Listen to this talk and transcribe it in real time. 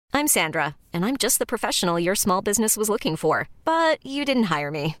I'm Sandra, and I'm just the professional your small business was looking for. But you didn't hire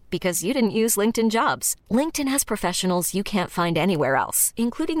me because you didn't use LinkedIn Jobs. LinkedIn has professionals you can't find anywhere else,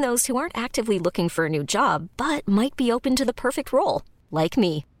 including those who aren't actively looking for a new job, but might be open to the perfect role, like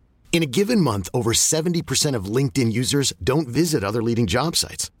me. In a given month, over 70% of LinkedIn users don't visit other leading job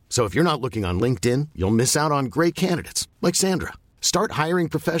sites. So if you're not looking on LinkedIn, you'll miss out on great candidates like Sandra. Start hiring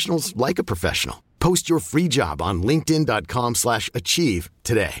professionals like a professional. Post your free job on linkedin.com/achieve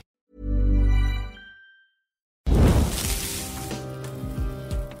today.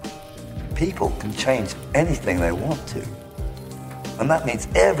 People can change anything they want to. And that means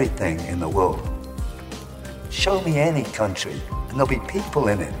everything in the world. Show me any country and there'll be people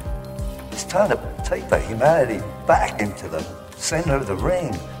in it. It's time to take that humanity back into the center of the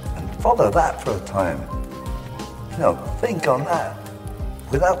ring and follow that for a time. You know, think on that.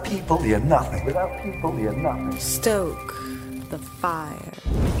 Without people, you're nothing. Without people, you're nothing. Stoke the fire.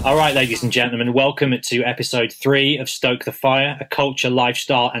 All right, ladies and gentlemen, welcome to episode 3 of Stoke the Fire, a culture,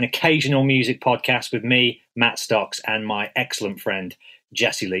 lifestyle, and occasional music podcast with me, Matt Stocks, and my excellent friend,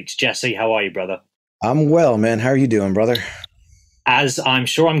 Jesse Leach. Jesse, how are you, brother? I'm well, man. How are you doing, brother? As I'm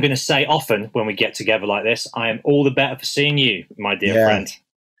sure I'm going to say often when we get together like this, I am all the better for seeing you, my dear friend.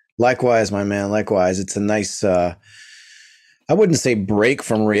 Likewise, my man. Likewise. It's a nice, I wouldn't say break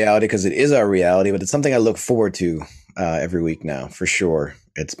from reality because it is our reality, but it's something I look forward to every week now, for sure.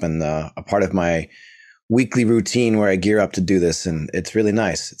 It's been a part of my weekly routine where I gear up to do this, and it's really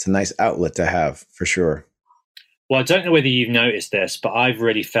nice. It's a nice outlet to have, for sure. Well, I don't know whether you've noticed this, but I've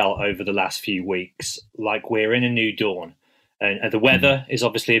really felt over the last few weeks like we're in a new dawn. And the weather is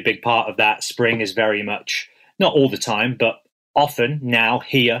obviously a big part of that. Spring is very much, not all the time, but often now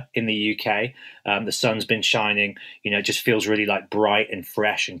here in the UK. The sun's been shining, it just feels really like bright and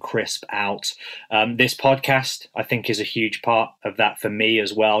fresh and crisp out. This podcast, I think, is a huge part of that for me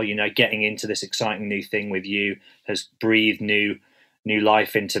as well. Getting into this exciting new thing with you has breathed new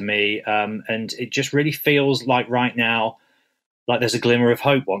life into me. And it just really feels like right now, like there's a glimmer of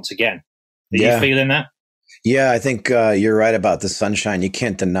hope once again. Are you feeling that? Yeah, I think you're right about the sunshine. You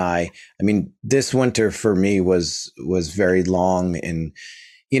can't deny. I mean, this winter for me was very long, and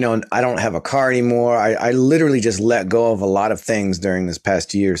I don't have a car anymore. I literally just let go of a lot of things during this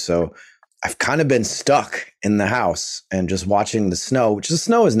past year. So I've kind of been stuck in the house and just watching the snow, which the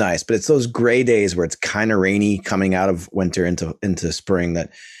snow is nice, but it's those gray days where it's kind of rainy coming out of winter into spring that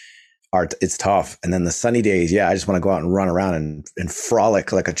it's tough. And then the sunny days, I just want to go out and run around and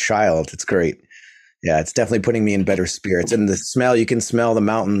frolic like a child. It's great. Yeah, it's definitely putting me in better spirits. And the smell, you can smell the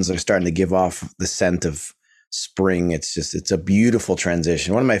mountains are starting to give off the scent of spring. It's a beautiful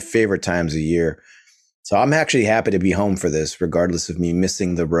transition. One of my favorite times of year. So I'm actually happy to be home for this, regardless of me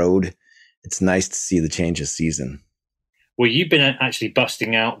missing the road. It's nice to see the change of season. Well, you've been actually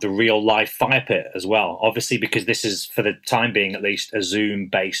busting out the real life fire pit as well, obviously, because this is, for the time being at least, a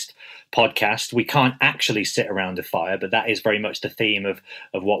Zoom-based podcast. We can't actually sit around a fire, but that is very much the theme of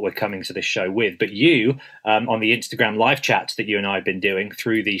what we're coming to this show with. But you, on the Instagram live chats that you and I have been doing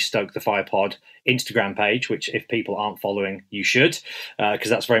through the Stoke the Fire Pod Instagram page, which if people aren't following, you should, because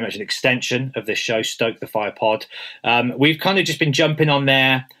that's very much an extension of this show, Stoke the Fire Pod. We've kind of just been jumping on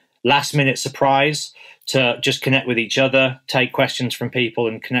there, last minute surprise, to just connect with each other, take questions from people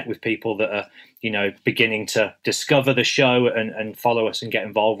and connect with people that are, beginning to discover the show and follow us and get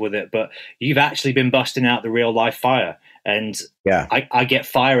involved with it. But you've actually been busting out the real life fire. And I get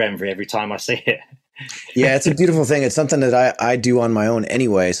fire envy every time I see it. Yeah, it's a beautiful thing. It's something that I do on my own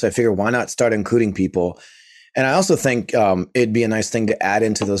anyway. So I figure why not start including people? And I also think it'd be a nice thing to add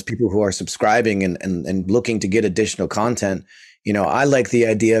into those people who are subscribing and looking to get additional content. I like the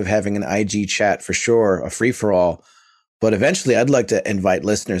idea of having an IG chat for sure, a free-for-all. But eventually, I'd like to invite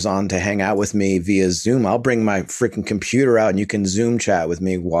listeners on to hang out with me via Zoom. I'll bring my freaking computer out and you can Zoom chat with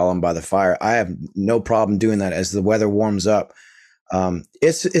me while I'm by the fire. I have no problem doing that as the weather warms up.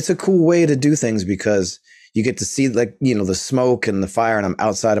 It's a cool way to do things because you get to see the smoke and the fire, and I'm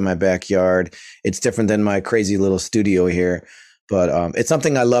outside of my backyard. It's different than my crazy little studio here. But it's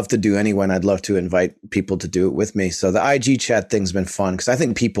something I love to do anyway, and I'd love to invite people to do it with me. So the IG chat thing's been fun because I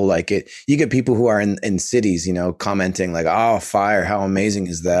think people like it. You get people who are in cities, commenting like, oh, fire, how amazing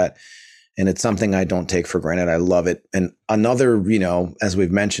is that? And it's something I don't take for granted. I love it. And another, as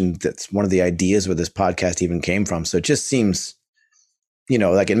we've mentioned, that's one of the ideas where this podcast even came from. So it just seems,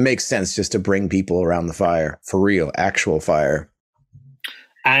 like it makes sense just to bring people around the fire, for real, actual fire.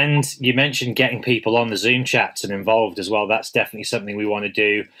 And you mentioned getting people on the Zoom chats and involved as well. That's definitely something we want to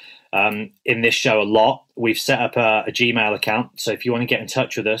do in this show a lot. We've set up a Gmail account. So if you want to get in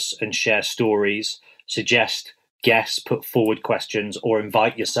touch with us and share stories, suggest guests, put forward questions, or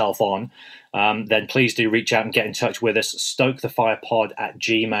invite yourself on, then please do reach out and get in touch with us.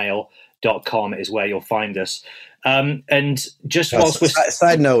 stokethefirepod@gmail.com is where you'll find us. And just whilst we're...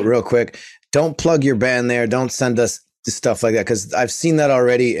 Side note real quick, don't plug your band there. Don't send us stuff like that, because I've seen that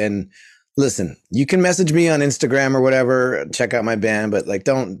already. And listen, you can message me on Instagram or whatever, check out my band, but like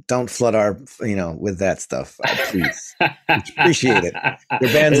don't flood our, with that stuff. Please. Appreciate it.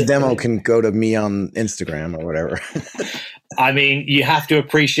 Your band's demo can go to me on Instagram or whatever. I mean, you have to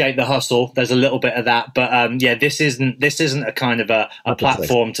appreciate the hustle. There's a little bit of that, but this isn't a kind of a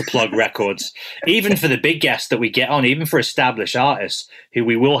platform to plug records. Even for the big guests that we get on, even for established artists who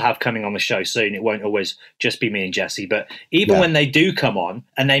we will have coming on the show soon, it won't always just be me and Jesse. But even when they do come on,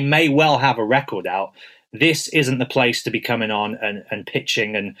 and they may well have a record out, this isn't the place to be coming on and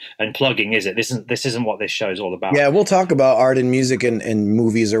pitching and plugging, is it? This isn't what this show is all about. Yeah, we'll talk about art and music and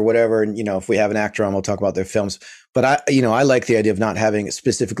movies or whatever. And, if we have an actor on, we'll talk about their films. But I like the idea of not having it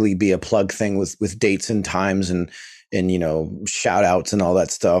specifically be a plug thing with dates and times and shout outs and all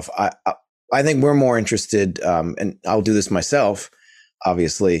that stuff. I think we're more interested, and I'll do this myself,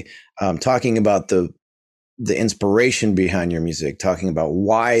 obviously, talking about the inspiration behind your music, talking about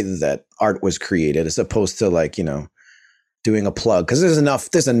why that art was created, as opposed to doing a plug. Because there's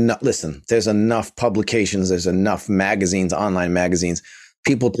enough publications, there's enough magazines, online magazines,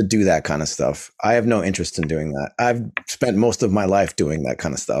 people to do that kind of stuff. I have no interest in doing that. I've spent most of my life doing that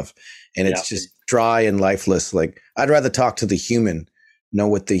kind of stuff, and it's just dry and lifeless. Like, I'd rather talk to the human, know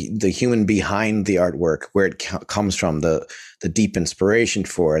what the human behind the artwork, where it comes from, the deep inspiration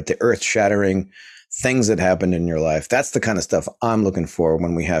for it, the earth-shattering things that happened in your life. That's the kind of stuff I'm looking for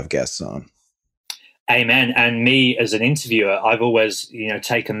when we have guests on. Amen. And me as an interviewer, I've always,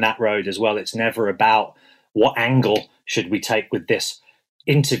 taken that road as well. It's never about what angle should we take with this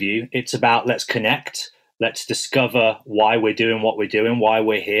interview. It's about, let's connect. Let's discover why we're doing what we're doing, why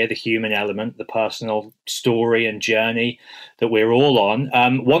we're here, the human element, the personal story and journey that we're all on.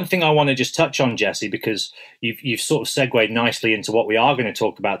 One thing I want to just touch on, Jesse, because you've sort of segued nicely into what we are going to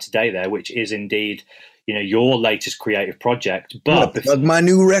talk about today there, which is indeed, your latest creative project. But plug my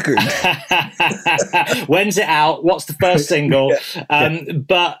new record. When's it out? What's the first single?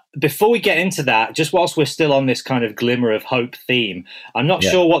 But before we get into that, just whilst we're still on this kind of glimmer of hope theme, I'm not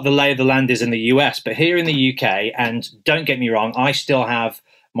sure what the lay of the land is in the US, but here in the UK, and don't get me wrong, I still have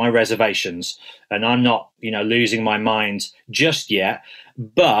my reservations, and I'm not, losing my mind just yet.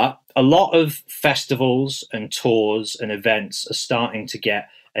 But a lot of festivals and tours and events are starting to get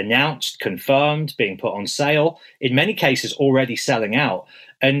announced, confirmed, being put on sale, in many cases already selling out.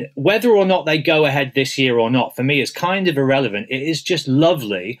 And whether or not they go ahead this year or not, for me, is kind of irrelevant. It is just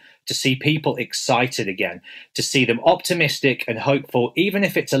lovely to see people excited again, to see them optimistic and hopeful, even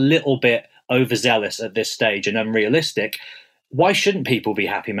if it's a little bit overzealous at this stage and unrealistic. Why shouldn't people be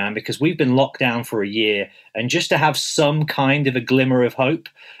happy, man? Because we've been locked down for a year, and just to have some kind of a glimmer of hope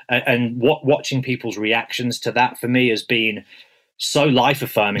and watching people's reactions to that, for me, has been so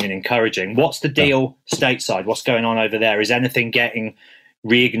life-affirming and encouraging. What's the deal stateside? What's going on over there? Is anything getting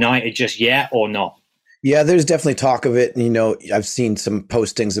reignited just yet or not? Yeah, there's definitely talk of it. I've seen some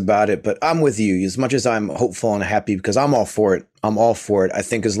postings about it, but I'm with you. As much as I'm hopeful and happy, because I'm all for it. I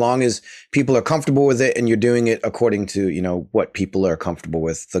think as long as people are comfortable with it and you're doing it according to, what people are comfortable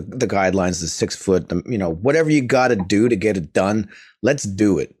with, the guidelines, the 6 foot, whatever you got to do to get it done, let's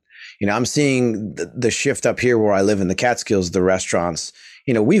do it. I'm seeing the shift up here where I live in the Catskills, the restaurants.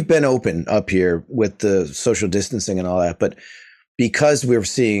 We've been open up here with the social distancing and all that, but because we're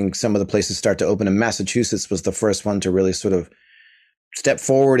seeing some of the places start to open, and Massachusetts was the first one to really sort of step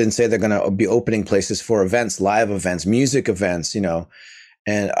forward and say they're going to be opening places for events, live events, music events,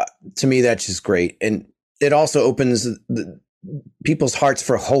 and to me, that's just great. And it also opens people's hearts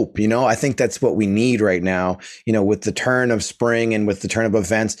for hope. I think that's what we need right now, with the turn of spring and with the turn of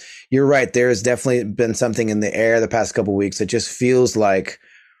events. You're right. There has definitely been something in the air the past couple of weeks. It just feels like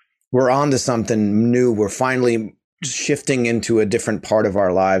we're on to something new. We're finally shifting into a different part of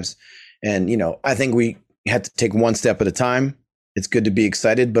our lives. And, I think we have to take one step at a time. It's good to be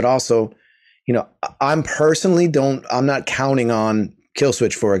excited, but also, I'm not counting on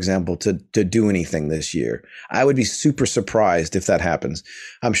Killswitch, for example, to do anything this year. I would be super surprised if that happens.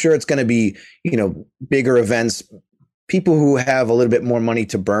 I'm sure it's going to be, bigger events, people who have a little bit more money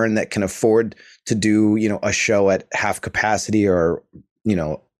to burn that can afford to do, a show at half capacity or,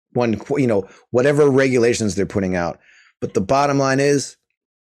 whatever regulations they're putting out. But the bottom line is,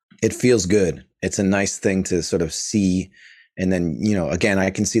 it feels good. It's a nice thing to sort of see. And then, again, I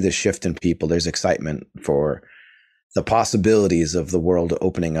can see the shift in people. There's excitement for the possibilities of the world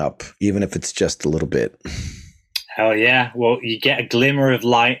opening up, even if it's just a little bit. Hell yeah. Well, you get a glimmer of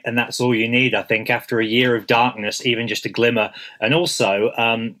light, and that's all you need, I think, after a year of darkness, even just a glimmer. And also,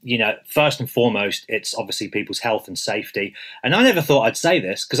 first and foremost, it's obviously people's health and safety. And I never thought I'd say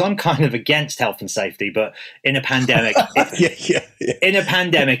this because I'm kind of against health and safety, but in a pandemic, in a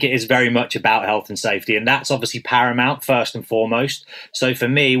pandemic, it is very much about health and safety. And that's obviously paramount, first and foremost. So for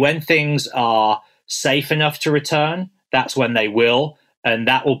me, when things are safe enough to return, that's when they will. And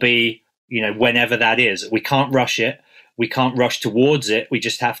that will be, whenever that is. We can't rush it. We can't rush towards it. We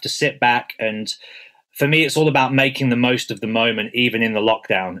just have to sit back. And for me, it's all about making the most of the moment, even in the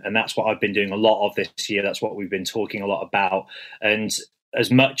lockdown. And that's what I've been doing a lot of this year. That's what we've been talking a lot about. And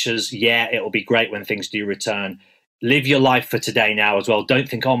as much as, it'll be great when things do return, live your life for today now as well. Don't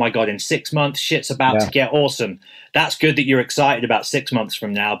think, oh my God, in 6 months, shit's about to get awesome. That's good that you're excited about 6 months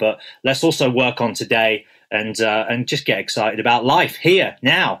from now, but let's also work on today and just get excited about life here,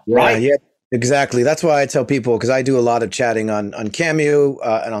 now, right? Yeah, exactly. That's why I tell people, because I do a lot of chatting on Cameo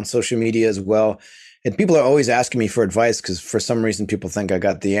and on social media as well. And people are always asking me for advice because for some reason people think I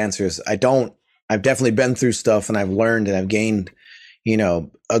got the answers. I don't. I've definitely been through stuff and I've learned and I've gained,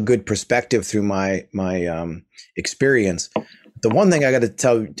 a good perspective through my experience. The one thing I got to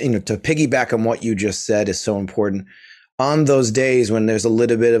tell, to piggyback on what you just said is so important. On those days when there's a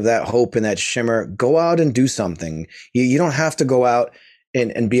little bit of that hope and that shimmer, go out and do something. You don't have to go out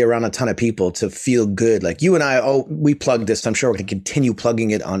and be around a ton of people to feel good. Like you and I, we plug this. I'm sure we can continue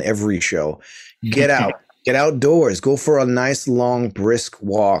plugging it on every show. Get out, get outdoors, go for a nice, long, brisk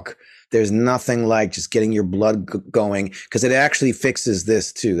walk. There's nothing like just getting your blood going because it actually fixes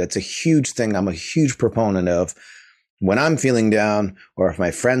this too. That's a huge thing I'm a huge proponent of. When I'm feeling down or if my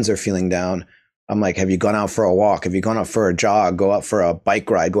friends are feeling down, I'm like, have you gone out for a walk? Have you gone out for a jog? Go out for a bike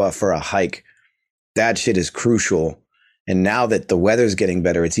ride? Go out for a hike? That shit is crucial. And now that the weather's getting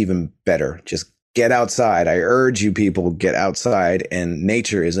better, it's even better. Just get outside. I urge you people, get outside. And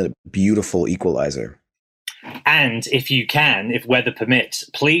nature is a beautiful equalizer. And if you can, if weather permits,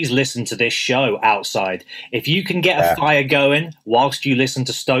 please listen to this show outside. If you can get a fire going whilst you listen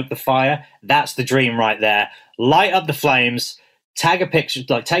to Stoke the Fire, that's the dream right there. Light up the flames. Tag a picture,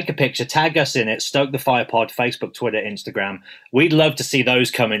 take a picture, tag us in it, Stoke the Fire Pod, Facebook, Twitter, Instagram. We'd love to see those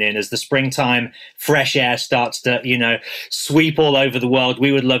coming in as the springtime fresh air starts to, sweep all over the world.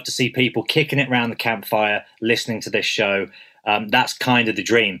 We would love to see people kicking it around the campfire, listening to this show. That's kind of the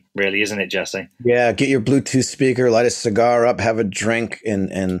dream, really, isn't it, Jesse? Yeah, get your Bluetooth speaker, light a cigar up, have a drink,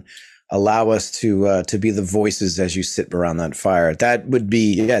 and allow us to be the voices as you sit around that fire. That would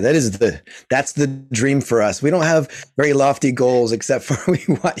be, that's the dream for us. We don't have very lofty goals except for we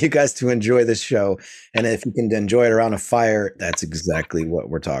want you guys to enjoy this show. And if you can enjoy it around a fire, that's exactly what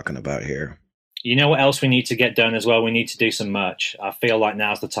we're talking about here. You know what else we need to get done as well? We need to do some merch. I feel like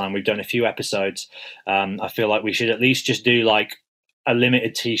now's the time. We've done a few episodes. I feel like we should at least just do like a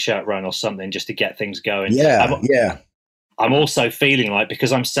limited t-shirt run or something just to get things going. Yeah. I'm also feeling like,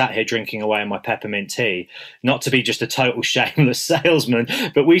 because I'm sat here drinking away on my peppermint tea, not to be just a total shameless salesman,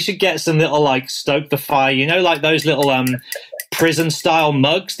 but we should get some little like Stoke the Fire, like those little prison style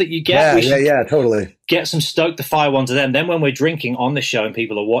mugs that you get. Yeah, totally. Get some Stoke the Fire ones of them. Then when we're drinking on the show and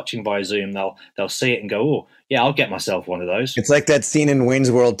people are watching via Zoom, they'll see it and go, oh, yeah, I'll get myself one of those. It's like that scene in Wayne's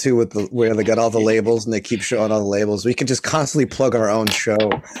World 2 where they got all the labels and they keep showing all the labels. We can just constantly plug our own show.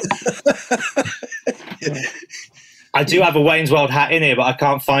 I do have a Wayne's World hat in here, but I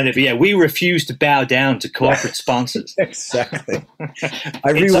can't find it. But yeah, we refuse to bow down to corporate sponsors. Exactly.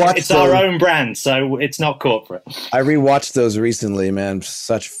 It's our own brand, so it's not corporate. I rewatched those recently, man.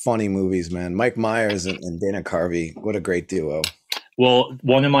 Such funny movies, man. Mike Myers and Dana Carvey. What a great duo. Well,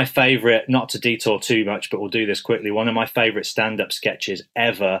 one of my favorite, not to detour too much, but we'll do this quickly. One of my favorite stand-up sketches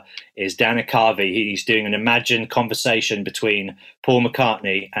ever is Dana Carvey. He's doing an imagined conversation between Paul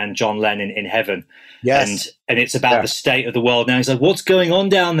McCartney and John Lennon in heaven. Yes. And it's about the state of the world now. He's like, what's going on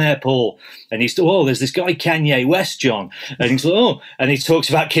down there, Paul? And he's, there's this guy, Kanye West, John. And he's like, and he talks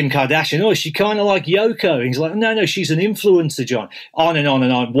about Kim Kardashian. Oh, is she kind of like Yoko? And he's like, no, she's an influencer, John. On and on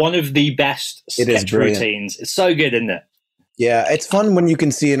and on. One of the best sketch routines. It's so good, isn't it? Yeah, it's fun when you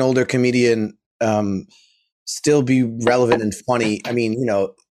can see an older comedian still be relevant and funny. I mean,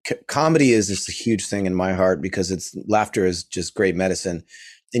 comedy is just a huge thing in my heart because laughter is just great medicine.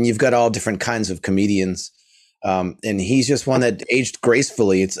 And you've got all different kinds of comedians. And he's just one that aged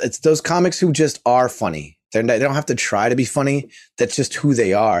gracefully. It's those comics who just are funny. They don't have to try to be funny. That's just who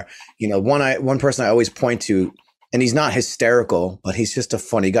they are. One person I always point to, and he's not hysterical, but he's just a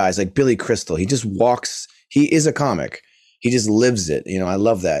funny guy. It's like Billy Crystal. He just walks. He is a comic. He just lives it. I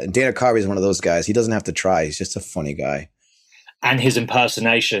love that. And Dana Carvey is one of those guys. He doesn't have to try. He's just a funny guy. And his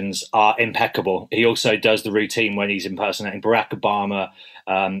impersonations are impeccable. He also does the routine when he's impersonating Barack Obama,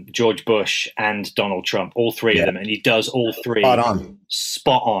 George Bush, and Donald Trump, all three of them. And he does all three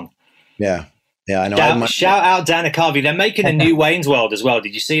spot on. Yeah. Yeah, I know. Shout out Dana Carvey. They're making a new Wayne's World as well.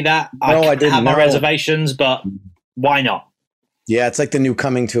 Did you see that? No, I didn't. Have my reservations, but why not? Yeah, it's like the new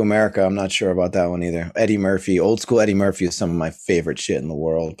Coming to America. I'm not sure about that one either. Eddie Murphy, old school Eddie Murphy is some of my favorite shit in the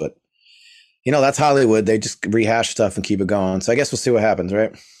world. But, you know, that's Hollywood. They just rehash stuff and keep it going. So I guess we'll see what happens,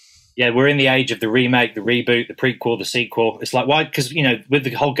 right? Yeah, we're in the age of the remake, the reboot, the prequel, the sequel. It's like, why? Because, you know, with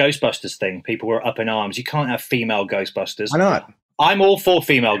the whole Ghostbusters thing, people were up in arms. You can't have female Ghostbusters. Why not? I'm all for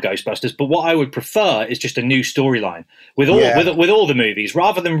female Ghostbusters, but what I would prefer is just a new storyline with all the movies,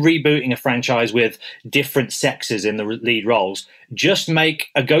 rather than rebooting a franchise with different sexes in the lead roles. Just make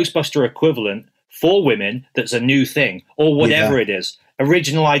a Ghostbuster equivalent for women that's a new thing, or whatever it is.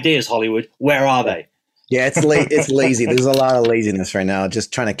 Original ideas, Hollywood. Where are they? Yeah, it's lazy. There's a lot of laziness right now,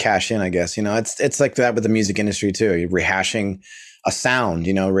 just trying to cash in, I guess. You know, it's like that with the music industry too. You're rehashing a sound,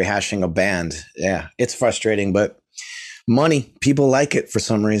 you know, rehashing a band. Yeah, it's frustrating, but money, people like it for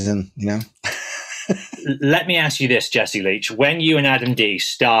some reason, you know. Let me ask you this, Jesse Leach. When you and Adam D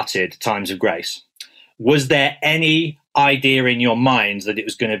started Times of Grace, was there any idea in your mind that it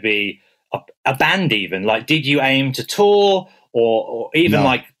was going to be a band even? Like, did you aim to tour or even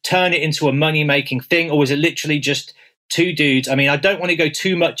like turn it into a money-making thing? Or was it literally just two dudes? I mean, I don't want to go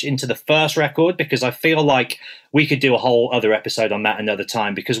too much into the first record because I feel like we could do a whole other episode on that another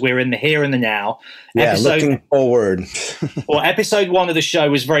time, because we're in the here and the now. Yeah, looking forward. Well, episode 1 of the show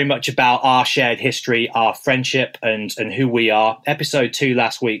was very much about our shared history, our friendship, and who we are. Episode 2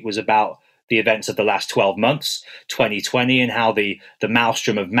 last week was about the events of the last 12 months, 2020, and how the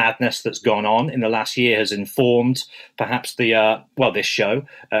maelstrom of madness that's gone on in the last year has informed perhaps this show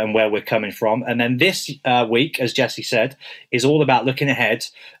and where we're coming from. And then this week, as Jesse said, is all about looking ahead,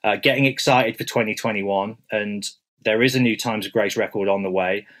 getting excited for 2021. And there is a new Times of Grace record on the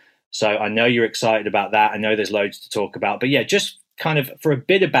way. So I know you're excited about that. I know there's loads to talk about. But yeah, just kind of for a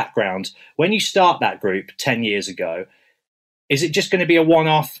bit of background, when you start that group 10 years ago, is it just going to be a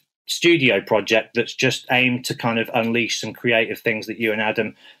one-off studio project that's just aimed to kind of unleash some creative things that you and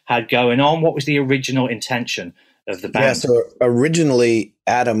Adam had going on? What was the original intention of the band? Yeah, so originally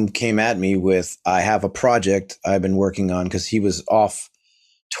Adam came at me with, I have a project I've been working on, because he was off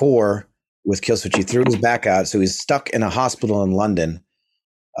tour with Killswitch. He threw his back out, so he's stuck in a hospital in London,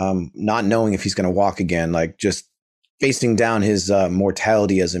 not knowing if he's going to walk again, like just facing down his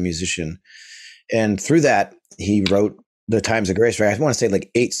mortality as a musician. And through that, he wrote the Times of Grace, right? I want to say like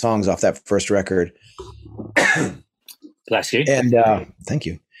 8 songs off that first record. Bless you. And thank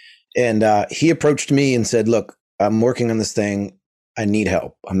you. And he approached me and said, look, I'm working on this thing. I need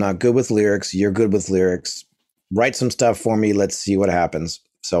help. I'm not good with lyrics. You're good with lyrics. Write some stuff for me. Let's see what happens.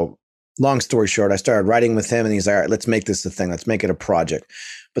 So long story short, I started writing with him, and he's like, all right, let's make this a thing. Let's make it a project.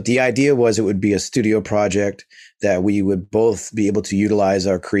 But the idea was it would be a studio project that we would both be able to utilize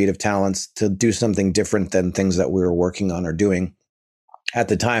our creative talents to do something different than things that we were working on or doing. At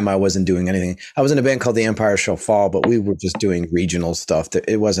the time, I wasn't doing anything. I was in a band called The Empire Shall Fall, but we were just doing regional stuff.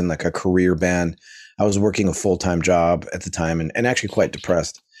 It wasn't like a career band. I was working a full-time job at the time and actually quite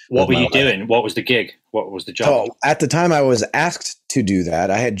depressed. What were you doing? What was the gig? What was the job? So at the time, I was asked to do that.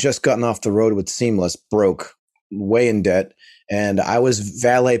 I had just gotten off the road with Seamless, broke, way in debt. And I was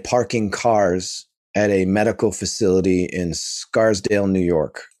valet parking cars at a medical facility in Scarsdale, New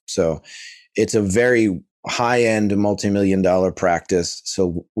York. So it's a very high-end, multi-million-dollar practice.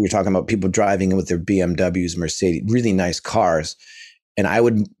 So we're talking about people driving in with their BMWs, Mercedes, really nice cars. And I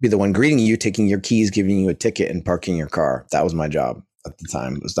would be the one greeting you, taking your keys, giving you a ticket, and parking your car. That was my job at the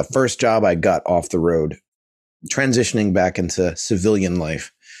time. It was the first job I got off the road, transitioning back into civilian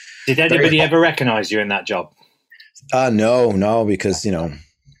life. Did anybody ever recognize you in that job? No, because, you know,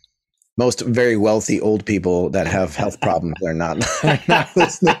 most very wealthy old people that have health problems are not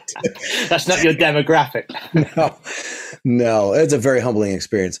listening to. That's not your demographic. No, it's a very humbling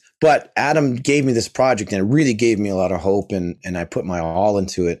experience. But Adam gave me this project, and it really gave me a lot of hope, and I put my all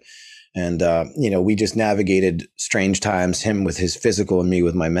into it. And, we just navigated strange times, him with his physical and me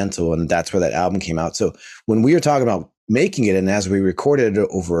with my mental, and that's where that album came out. So when we were talking about making it, and as we recorded it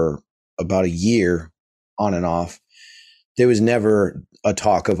over about a year on and off, there was never a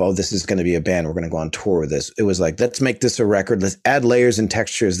talk of, oh, this is going to be a band. We're going to go on tour with this. It was like, let's make this a record. Let's add layers and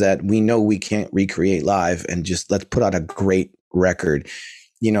textures that we know we can't recreate live, and just let's put out a great record.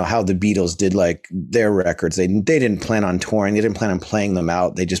 You know, how the Beatles did like their records. They didn't plan on touring. They didn't plan on playing them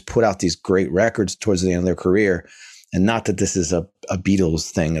out. They just put out these great records towards the end of their career. And not that this is a Beatles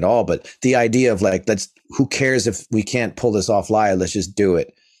thing at all, but the idea of like, who cares if we can't pull this off live? Let's just do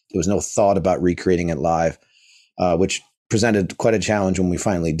it. There was no thought about recreating it live, which presented quite a challenge when we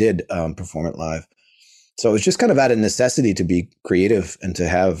finally did perform it live. So it was just kind of out of necessity to be creative and to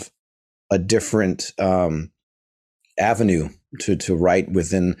have a different avenue to write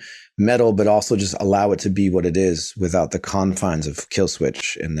within metal, but also just allow it to be what it is without the confines of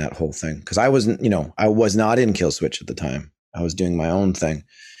Killswitch and that whole thing. Because I was not in Killswitch at the time. I was doing my own thing.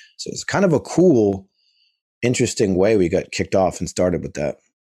 So it's kind of a cool, interesting way we got kicked off and started with that.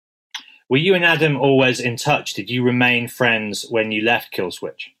 Were you and Adam always in touch? Did you remain friends when you left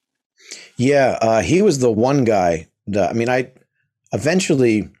Killswitch? Yeah, he was the one guy that, I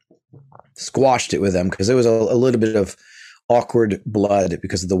eventually squashed it with him because there was a little bit of awkward blood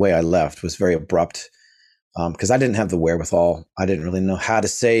because of the way I left. It was very abrupt because I didn't have the wherewithal. I didn't really know how to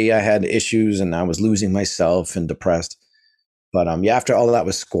say I had issues and I was losing myself and depressed. But after all that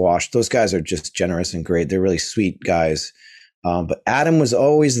was squashed, those guys are just generous and great. They're really sweet guys. But Adam was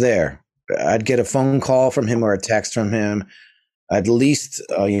always there. I'd get a phone call from him or a text from him at least,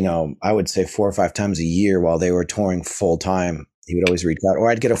 I would say 4 or 5 times a year while they were touring full time. He would always reach out, or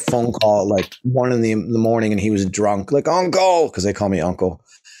I'd get a phone call like 1 in the morning and he was drunk, like, Uncle, because they call me Uncle.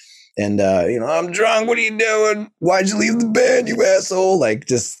 And, I'm drunk. What are you doing? Why'd you leave the band, you asshole? Like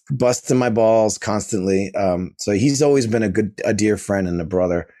just busting my balls constantly. So he's always been a dear friend and a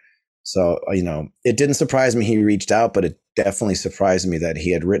brother. So, it didn't surprise me he reached out, but it definitely surprised me that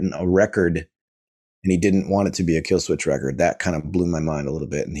he had written a record and he didn't want it to be a Killswitch record. That kind of blew my mind a little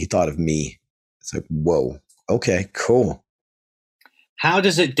bit. And he thought of me. It's like, whoa, okay, cool. How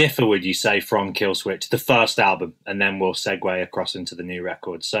does it differ, would you say, from Killswitch, the first album? And then we'll segue across into the new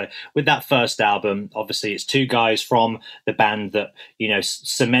record. So with that first album, obviously it's 2 guys from the band that,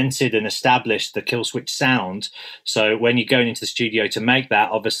 cemented and established the Killswitch sound. So when you're going into the studio to make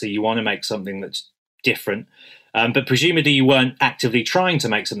that, obviously you want to make something that's different. But presumably you weren't actively trying to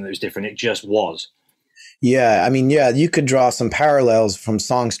make something that was different. It just was. Yeah, you could draw some parallels from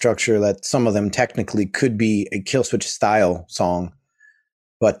song structure that some of them technically could be a Killswitch style song.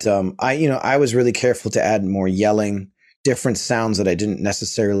 But I was really careful to add more yelling, different sounds that I didn't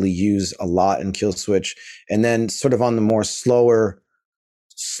necessarily use a lot in Killswitch, and then sort of on the more slower,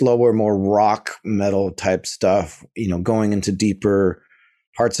 more rock metal type stuff, going into deeper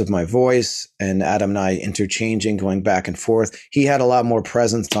parts of my voice, and Adam and I interchanging, going back and forth. He had a lot more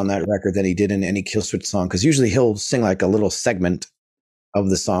presence on that record than he did in any Killswitch song, because usually he'll sing like a little segment of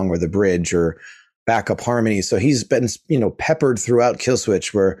the song or the bridge or backup harmony. So he's been, peppered throughout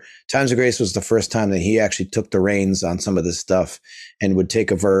Killswitch, where Times of Grace was the first time that he actually took the reins on some of this stuff and would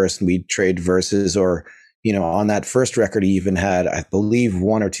take a verse and we'd trade verses. Or, on that first record, he even had, I believe,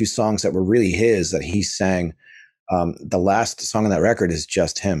 1 or 2 songs that were really his that he sang. The last song on that record is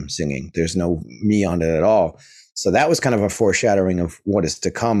just him singing. There's no me on it at all. So that was kind of a foreshadowing of what is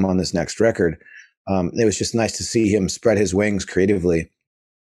to come on this next record. It was just nice to see him spread his wings creatively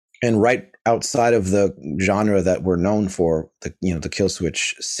and right outside of the genre that we're known for, the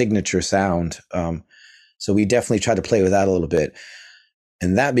Killswitch signature sound. So we definitely tried to play with that a little bit.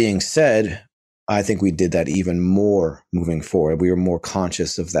 And that being said, I think we did that even more moving forward. We were more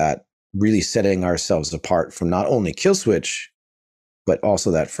conscious of that, really setting ourselves apart from not only Killswitch, but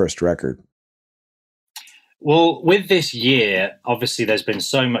also that first record. Well, with this year, obviously there's been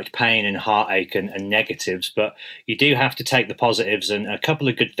so much pain and heartache and negatives, but you do have to take the positives, and a couple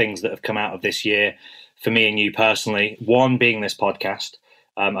of good things that have come out of this year for me and you personally. One being this podcast.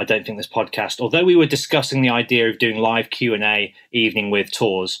 I don't think this podcast, although we were discussing the idea of doing live Q&A evening with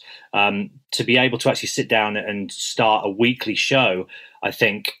tours, to be able to actually sit down and start a weekly show, I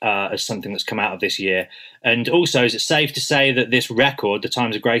think, as something that's come out of this year. And also, is it safe to say that this record, the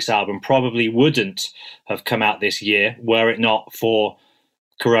Times of Grace album, probably wouldn't have come out this year were it not for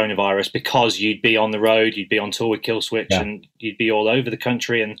coronavirus, because you'd be on the road, you'd be on tour with Killswitch, and you'd be all over the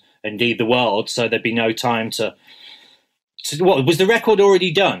country and indeed the world, so there'd be no time to what was the record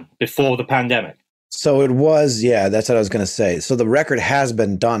already done before the pandemic? So it was, that's what I was going to say. So the record has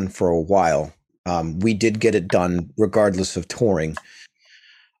been done for a while. We did get it done regardless of touring.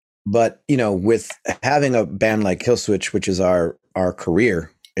 But, with having a band like Killswitch, which is our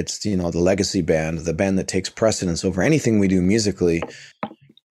career, it's, the legacy band, the band that takes precedence over anything we do musically,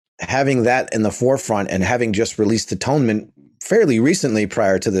 having that in the forefront and having just released Atonement fairly recently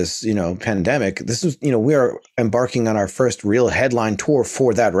prior to this, pandemic, this is, we are embarking on our first real headline tour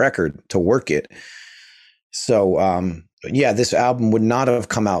for that record to work it. So yeah, this album would not have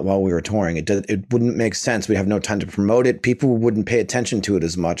come out while we were touring. It wouldn't make sense. We'd have no time to promote it. People wouldn't pay attention to it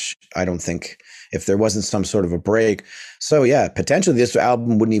as much, I don't think, if there wasn't some sort of a break. So yeah, potentially this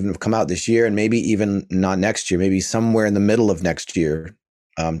album wouldn't even have come out this year, and maybe even not next year, maybe somewhere in the middle of next year,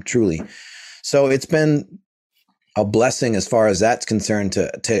 truly. So it's been a blessing as far as that's concerned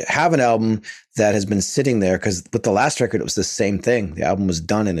to have an album that has been sitting there, because with the last record, it was the same thing. The album was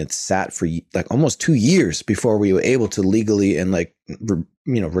done and it sat for like almost 2 years before we were able to legally and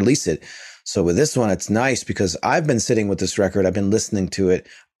release it. So with this one, it's nice because I've been sitting with this record. I've been listening to it.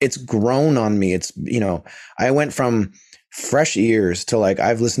 It's grown on me. It's, I went from fresh ears to like,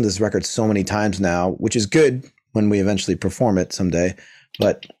 I've listened to this record so many times now, which is good when we eventually perform it someday.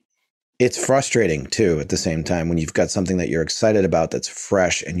 But it's frustrating too at the same time when you've got something that you're excited about that's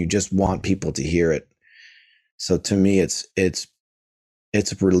fresh and you just want people to hear it. So to me, it's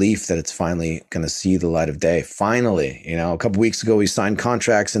a relief that it's finally going to see the light of day. Finally, a couple of weeks ago, we signed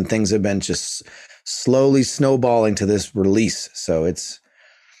contracts and things have been just slowly snowballing to this release. So it's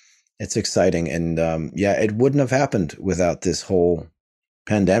exciting. And it wouldn't have happened without this whole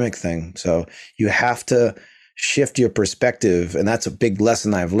pandemic thing. So you have to shift your perspective. And that's a big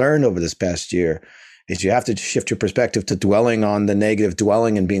lesson I've learned over this past year, is you have to shift your perspective to dwelling on the negative,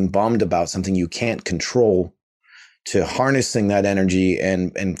 dwelling and being bummed about something you can't control, to harnessing that energy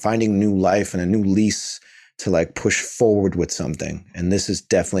and finding new life and a new lease to like push forward with something. And this is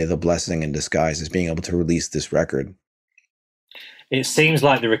definitely the blessing in disguise, is being able to release this record. It seems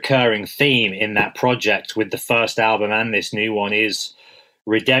like the recurring theme in that project with the first album and this new one is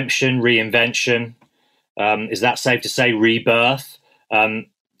redemption, reinvention. Is that safe to say rebirth?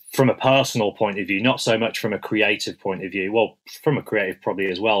 From a personal point of view, not so much from a creative point of view. Well, from a creative probably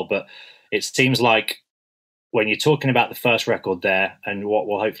as well, but it seems like when you're talking about the first record there, and what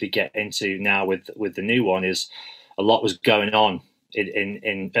we'll hopefully get into now with the new one, is a lot was going on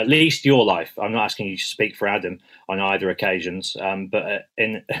in at least your life. I'm not asking you to speak for Adam on either occasions, but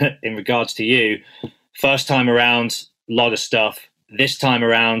in regards to you, first time around, a lot of stuff. This time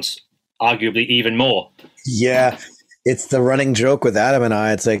around, arguably even more. Yeah, it's the running joke with Adam and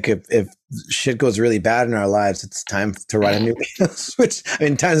I. It's like if shit goes really bad in our lives, it's time to write a new switch. I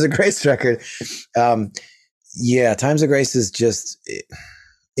mean, Times of Grace record. Times of Grace is just,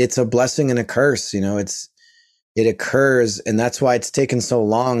 it's a blessing and a curse. It occurs, and that's why it's taken so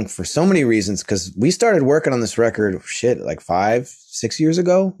long for so many reasons. Because we started working on this record, like 5-6 years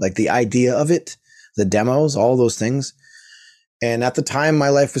ago. Like the idea of it, the demos, all those things. And at the time, my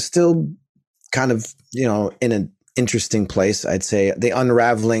life was still kind of, in an interesting place. I'd say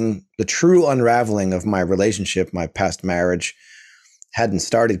the true unraveling of my relationship, my past marriage, hadn't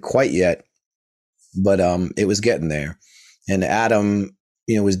started quite yet, but it was getting there. And Adam,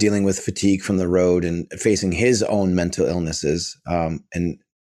 was dealing with fatigue from the road and facing his own mental illnesses. And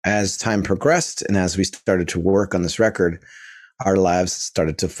as time progressed and as we started to work on this record, our lives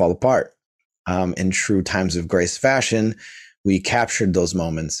started to fall apart. In true Times of Grace fashion, we captured those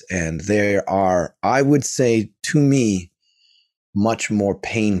moments, and there are, I would say, to me, much more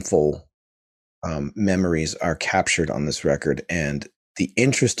painful memories are captured on this record. And the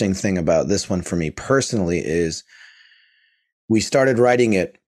interesting thing about this one for me personally is we started writing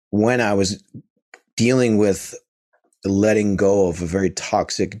it when I was dealing with letting go of a very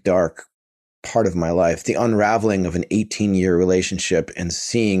toxic, dark part of my life, the unraveling of an 18-year relationship and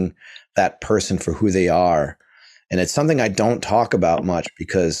seeing that person for who they are. And it's something I don't talk about much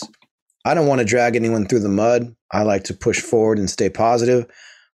because I don't want to drag anyone through the mud. I like to push forward and stay positive.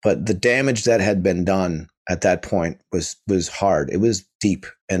 But the damage that had been done at that point was hard. It was deep.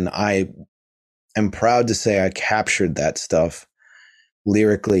 And I am proud to say I captured that stuff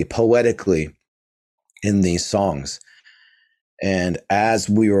lyrically, poetically in these songs. And as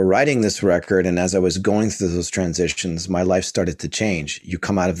we were writing this record and as I was going through those transitions, my life started to change. You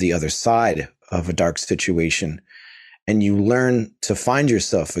come out of the other side of a dark situation and you learn to find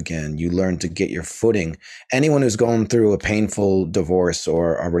yourself again. You learn to get your footing. Anyone who's going through a painful divorce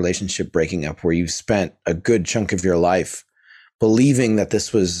or a relationship breaking up where you've spent a good chunk of your life believing that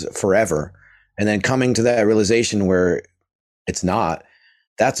this was forever and then coming to that realization where it's not,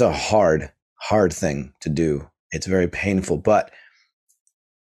 that's a hard thing to do. It's very painful, but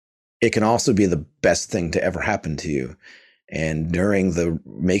it can also be the best thing to ever happen to you. And during the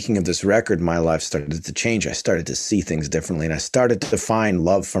making of this record, my life started to change. I started to see things differently, and I started to find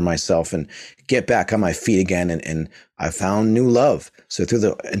love for myself and get back on my feet again. And I found new love. So through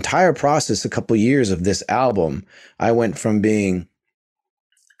the entire process, a couple of years of this album, I went from being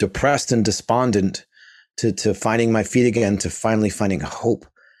depressed and despondent to finding my feet again, to finally finding hope.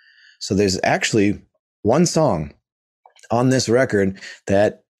 So there's actually one song on this record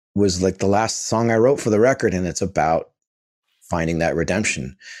that was like the last song I wrote for the record, and it's about finding that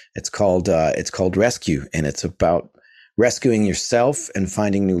redemption. It's called Rescue, and it's about rescuing yourself and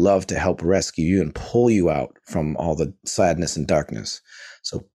finding new love to help rescue you and pull you out from all the sadness and darkness.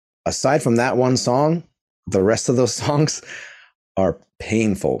 So aside from that one song, the rest of those songs are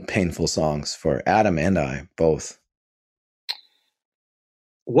painful songs for Adam and I both.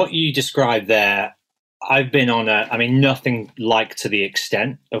 What you described there, I've been on nothing like to the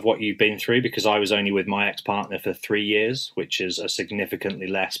extent of what you've been through, because I was only with my ex-partner for 3 years, which is a significantly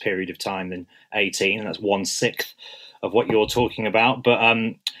less period of time than 18. And that's 1/6 of what you're talking about. But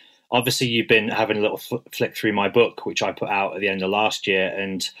obviously you've been having a little flick through my book, which I put out at the end of last year.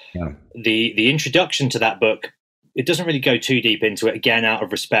 And the introduction to that book, it doesn't really go too deep into it. Again, out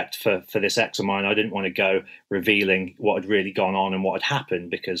of respect for this ex of mine, I didn't want to go revealing what had really gone on and what had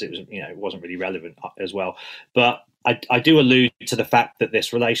happened, because it was, it wasn't really relevant as well. But I do allude to the fact that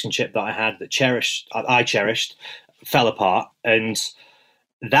this relationship that I had, I cherished, fell apart. And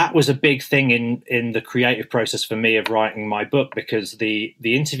that was a big thing in the creative process for me of writing my book, because the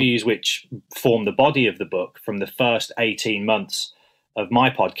interviews which form the body of the book from the first 18 months of my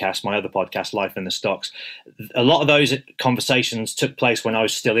podcast, my other podcast, Life in the Stocks, a lot of those conversations took place when I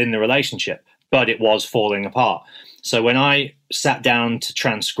was still in the relationship, but it was falling apart. So when I sat down to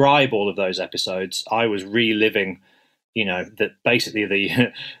transcribe all of those episodes, I was reliving, that basically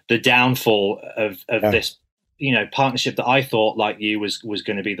the downfall of this, partnership that I thought, like you, was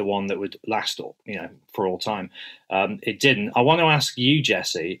going to be the one that would last, for all time. It didn't. I want to ask you,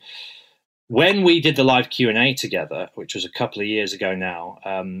 Jesse, when we did the live Q&A together, which was a couple of years ago now,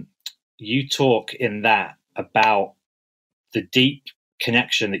 you talk in that about the deep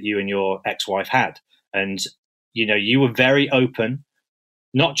connection that you and your ex-wife had. And, you were very open,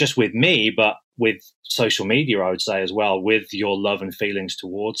 not just with me, but with social media, I would say as well, with your love and feelings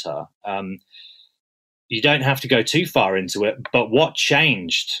towards her. You don't have to go too far into it, but what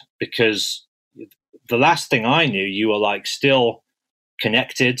changed? Because the last thing I knew, you were like still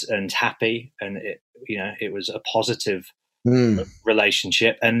connected and happy, and it was a positive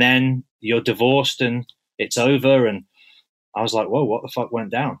relationship, and then you're divorced and it's over, and I was like, whoa, what the fuck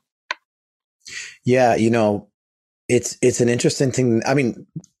went down? Yeah, it's an interesting thing. I mean,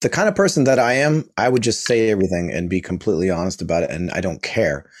 the kind of person that I am, I would just say everything and be completely honest about it, and I don't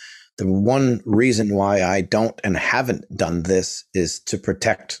care. The one reason why I don't and haven't done this is to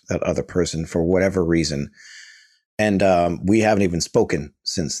protect that other person for whatever reason. And we haven't even spoken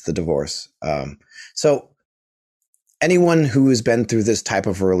since the divorce. So anyone who has been through this type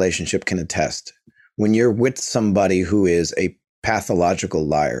of a relationship can attest. When you're with somebody who is a pathological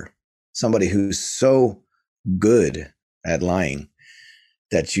liar, somebody who's so good at lying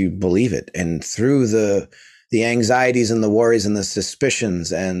that you believe it, and through the anxieties and the worries and the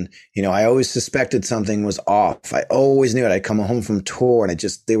suspicions. And, I always suspected something was off. I always knew it. I'd come home from tour and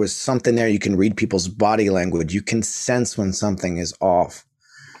there was something there. You can read people's body language. You can sense when something is off.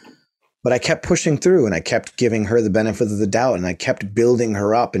 But I kept pushing through, and I kept giving her the benefit of the doubt, and I kept building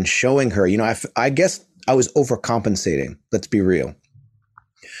her up and showing her, I guess I was overcompensating. Let's be real.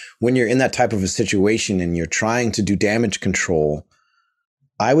 When you're in that type of a situation and you're trying to do damage control,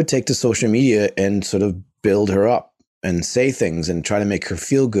 I would take to social media and sort of build her up and say things and try to make her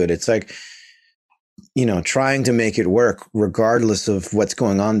feel good. It's like, trying to make it work regardless of what's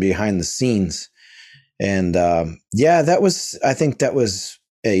going on behind the scenes. And I think that was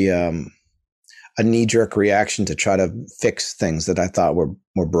a knee-jerk reaction to try to fix things that I thought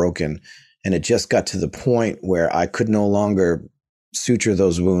were broken. And it just got to the point where I could no longer suture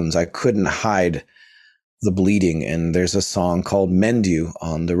those wounds. I couldn't hide the bleeding. And there's a song called Mend You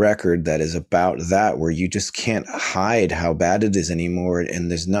on the record that is about that, where you just can't hide how bad it is anymore. And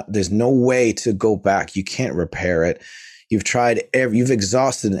there's no way to go back. You can't repair it. You've tried you've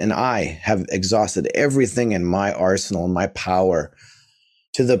exhausted, and I have exhausted everything in my arsenal, my power,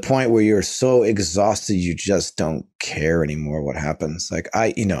 to the point where you're so exhausted, you just don't care anymore what happens. Like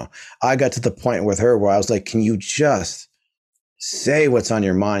I got to the point with her where I was like, can you just say what's on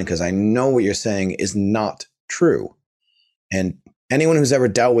your mind? Because I know what you're saying is not true. And anyone who's ever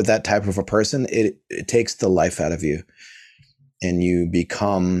dealt with that type of a person, it takes the life out of you. And you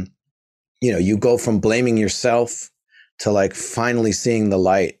become, you go from blaming yourself to like finally seeing the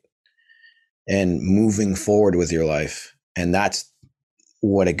light and moving forward with your life. And that's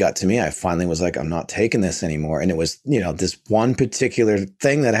what it got to me. I finally was like, I'm not taking this anymore. And it was, this one particular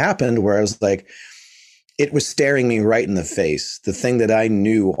thing that happened where I was like, it was staring me right in the face. The thing that I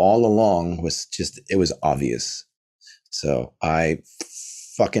knew all along was it was obvious. So I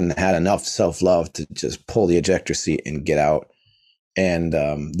fucking had enough self-love to just pull the ejector seat and get out. And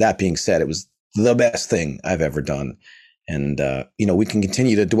that being said, it was the best thing I've ever done. And, we can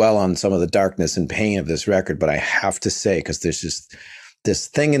continue to dwell on some of the darkness and pain of this record, but I have to say, because there's just this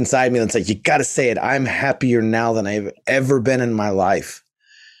thing inside me that's like, you got to say it. I'm happier now than I've ever been in my life.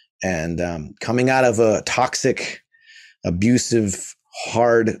 And coming out of a toxic, abusive,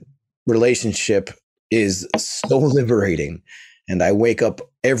 hard relationship is so liberating. And I wake up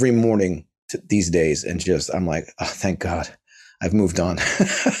every morning these days and I'm like, oh, thank God I've moved on.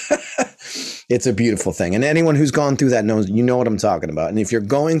 It's a beautiful thing. And anyone who's gone through that knows, you know what I'm talking about. And if you're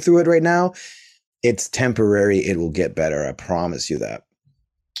going through it right now, it's temporary. It will get better. I promise you that.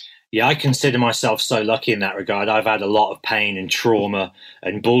 Yeah, I consider myself so lucky in that regard. I've had a lot of pain and trauma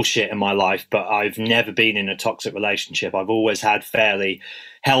and bullshit in my life, but I've never been in a toxic relationship. I've always had fairly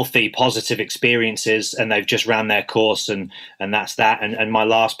healthy, positive experiences, and they've just ran their course, and that's that. And my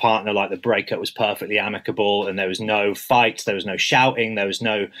last partner, like, the breakup was perfectly amicable, and there was no fights, there was no shouting, there was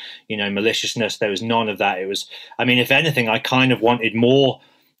no, maliciousness, there was none of that. It was, if anything, I kind of wanted more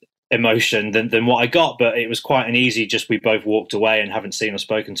emotion than what I got, but it was quite an easy, just we both walked away and haven't seen or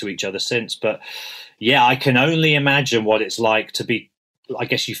spoken to each other since. But yeah, I can only imagine what it's like to be, I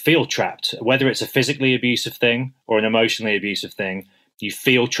guess you feel trapped, whether it's a physically abusive thing or an emotionally abusive thing, you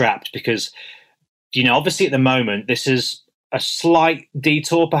feel trapped because, obviously at the moment, this is a slight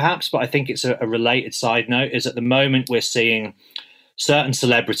detour perhaps, but I think it's a related side note, is at the moment we're seeing certain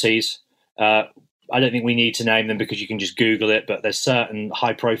celebrities, I don't think we need to name them because you can just Google it, but there's certain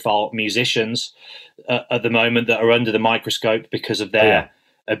high-profile musicians at the moment that are under the microscope because of their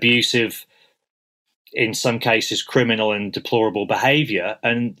abusive, in some cases, criminal and deplorable behavior.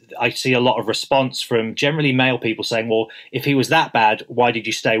 And I see a lot of response from generally male people saying, well, if he was that bad, why did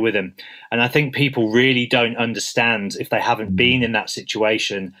you stay with him? And I think people really don't understand, if they haven't been in that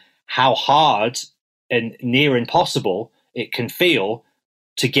situation, how hard and near impossible it can feel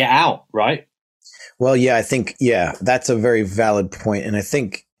to get out, right? Well, yeah, I think, that's a very valid point. And I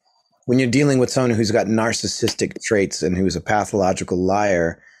think when you're dealing with someone who's got narcissistic traits and who's a pathological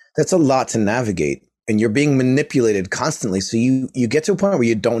liar, that's a lot to navigate. And you're being manipulated constantly. So you get to a point where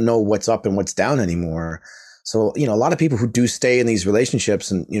you don't know what's up and what's down anymore. So, a lot of people who do stay in these relationships,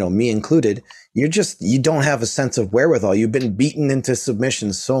 and, me included, you don't have a sense of wherewithal. You've been beaten into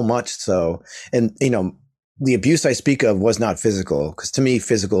submission so much so. And, the abuse I speak of was not physical, because to me,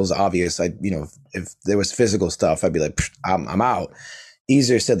 physical is obvious. If there was physical stuff, I'd be like, I'm out.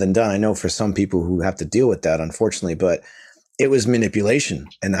 Easier said than done. I know for some people who have to deal with that, unfortunately, but it was manipulation.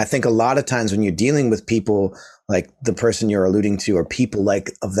 And I think a lot of times when you're dealing with people like the person you're alluding to, or people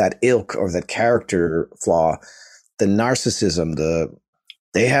like of that ilk or that character flaw, the narcissism,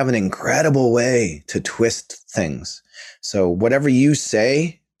 they have an incredible way to twist things. So whatever you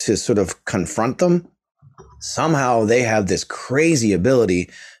say to sort of confront them, somehow they have this crazy ability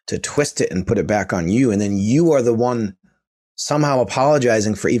to twist it and put it back on you. And then you are the one somehow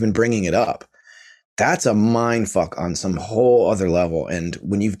apologizing for even bringing it up. That's a mind fuck on some whole other level. And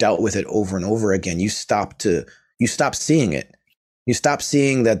when you've dealt with it over and over again, you stop seeing it. You stop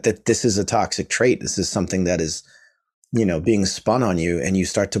seeing that this is a toxic trait. This is something that is, being spun on you, and you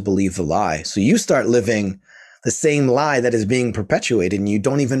start to believe the lie. So you start living the same lie that is being perpetuated, and you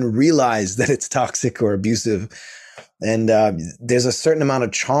don't even realize that it's toxic or abusive. And there's a certain amount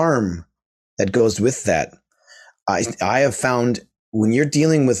of charm that goes with that. I have found when you're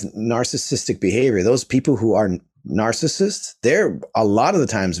dealing with narcissistic behavior, those people who are narcissists, they're a lot of the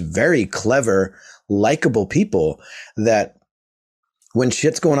times very clever, likable people that when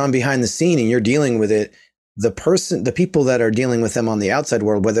shit's going on behind the scene and you're dealing with it, the people that are dealing with them on the outside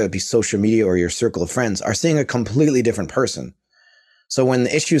world, whether it be social media or your circle of friends, are seeing a completely different person. So when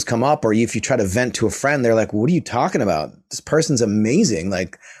the issues come up, or if you try to vent to a friend, they're like, what are you talking about? This person's amazing.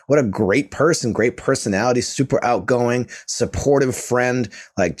 Like, what a great person, great personality, super outgoing, supportive friend.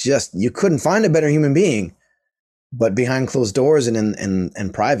 Like, just, you couldn't find a better human being. But behind closed doors and in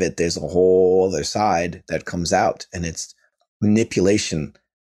private, there's a whole other side that comes out, and it's manipulation.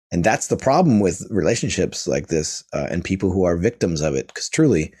 And that's the problem with relationships like this, and people who are victims of it, because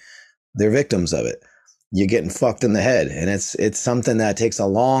truly they're victims of it. You're getting fucked in the head. And it's something that takes a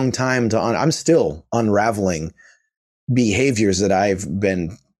long time I'm still unraveling behaviors that I've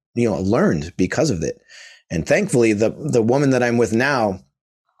been, learned because of it. And thankfully the woman that I'm with now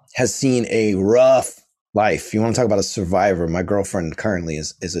has seen a rough life. You want to talk about a survivor? My girlfriend currently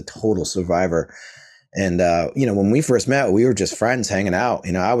is a total survivor. And, when we first met, we were just friends hanging out.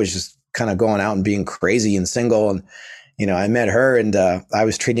 I was just kind of going out and being crazy and single. And, I met her and I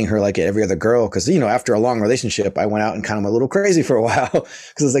was treating her like every other girl because, after a long relationship, I went out and kind of went a little crazy for a while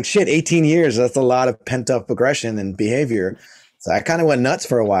because it's like, shit, 18 years, that's a lot of pent up aggression and behavior. So I kind of went nuts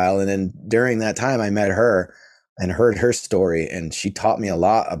for a while. And then during that time, I met her and heard her story. And she taught me a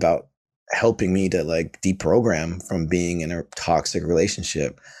lot about helping me to like deprogram from being in a toxic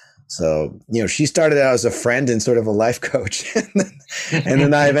relationship. So, she started out as a friend and sort of a life coach. And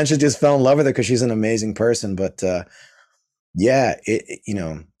then I eventually just fell in love with her because she's an amazing person. But yeah,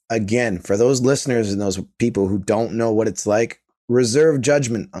 again, for those listeners and those people who don't know what it's like, reserve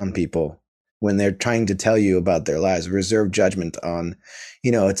judgment on people when they're trying to tell you about their lives. Reserve judgment on,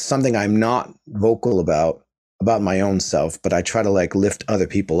 it's something I'm not vocal about my own self, but I try to like lift other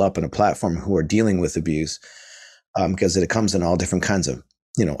people up in a platform who are dealing with abuse, because it comes in all different kinds of,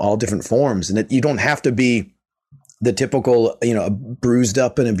 all different forms. And you don't have to be the typical, bruised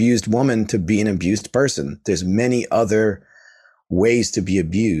up and abused woman to be an abused person. There's many other ways to be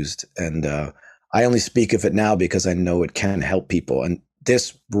abused. And I only speak of it now because I know it can help people. And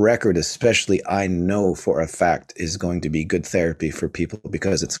this record, especially, I know for a fact is going to be good therapy for people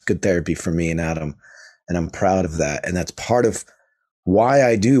because it's good therapy for me and Adam. And I'm proud of that. And that's part of why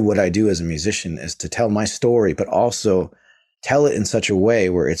I do what I do as a musician, is to tell my story, but also tell it in such a way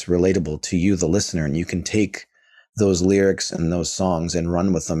where it's relatable to you, the listener, and you can take those lyrics and those songs and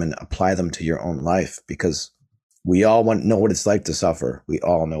run with them and apply them to your own life, because we all know what it's like to suffer. We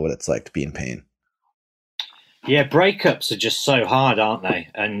all know what it's like to be in pain. Yeah, breakups are just so hard, aren't they?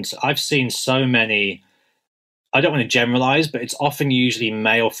 And I've seen so many, I don't want to generalize, but it's often usually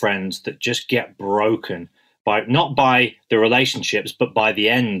male friends that just get broken not by the relationships, but by the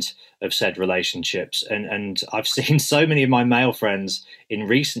end of said relationships. And I've seen so many of my male friends in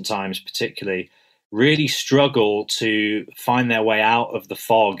recent times, particularly, really struggle to find their way out of the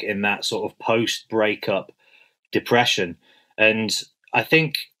fog in that sort of post-breakup depression. And I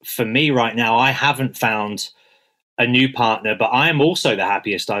think for me right now, I haven't found a new partner, but I am also the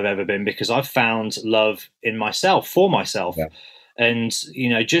happiest I've ever been because I've found love in myself, for myself. Yeah. And,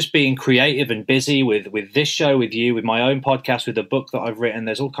 just being creative and busy with this show, with you, with my own podcast, with the book that I've written,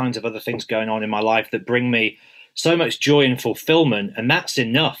 there's all kinds of other things going on in my life that bring me so much joy and fulfillment. And that's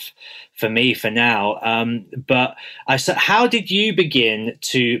enough for me for now. But I said, how did you begin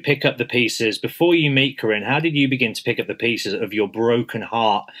to pick up the pieces before you meet Corinne? How did you begin to pick up the pieces of your broken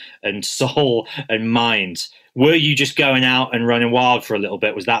heart and soul and mind? Were you just going out and running wild for a little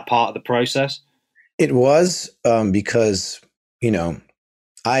bit? Was that part of the process? It was, because,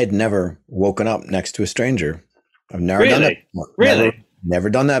 I had never woken up next to a stranger. I've never done that before. Really?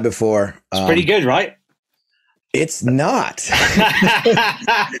 Never done that before. It's pretty good, right? It's not.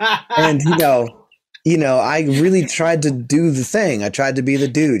 And, I really tried to do the thing. I tried to be the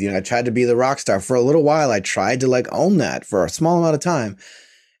dude, I tried to be the rock star for a little while. I tried to like own that for a small amount of time.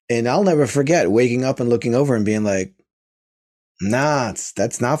 And I'll never forget waking up and looking over and being like, nah,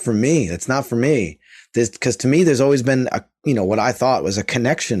 that's not for me. That's not for me. Because to me, there's always been what I thought was a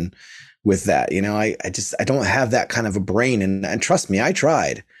connection with that. I don't have that kind of a brain. And trust me, I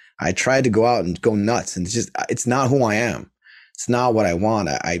tried to go out and go nuts, and it's not who I am. It's not what I want.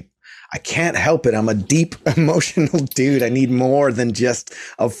 I can't help it. I'm a deep emotional dude. I need more than just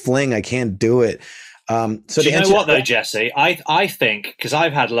a fling. I can't do it. So do you know what though, Jesse? I think, because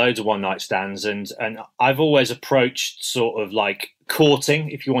I've had loads of one night stands, and I've always approached sort of like courting,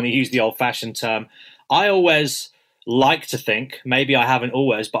 if you want to use the old fashioned term. I always like to think, maybe I haven't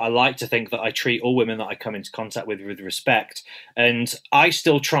always, but I like to think that I treat all women that I come into contact with respect. And I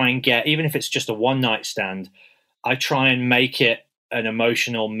still try and get, even if it's just a one night stand, I try and make it an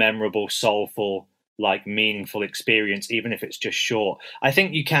emotional, memorable, soulful, like meaningful experience, even if it's just short. I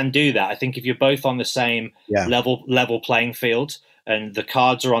think you can do that. I think if you're both on the same level playing field, and the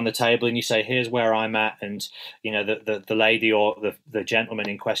cards are on the table, and you say, here's where I'm at, and the lady or the gentleman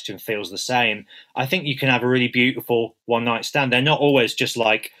in question feels the same, I think you can have a really beautiful one night stand. They're not always just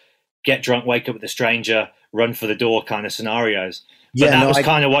like get drunk, wake up with a stranger, run for the door kind of scenarios. But that was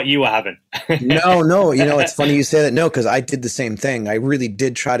kind of what you were having. No. It's funny you say that. No, because I did the same thing. I really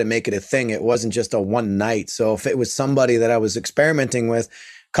did try to make it a thing. It wasn't just a one night. So if it was somebody that I was experimenting with,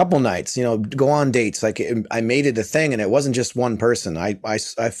 couple nights, go on dates. Like I made it a thing, and it wasn't just one person. I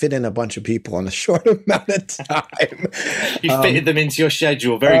fit in a bunch of people in a short amount of time. You fitted them into your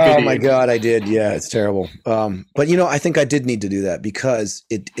schedule. Very good. Oh my God, I did. Yeah, it's terrible. But I think I did need to do that because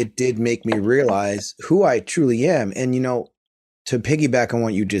it did make me realize who I truly am. And to piggyback on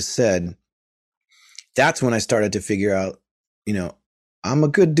what you just said, that's when I started to figure out, I'm a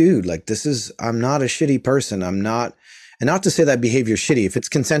good dude. Like I'm not a shitty person. I'm not. And not to say that behavior is shitty. If it's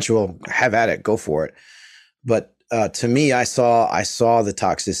consensual, have at it, go for it. But to me, I saw the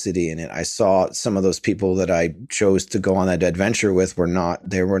toxicity in it. I saw some of those people that I chose to go on that adventure with were not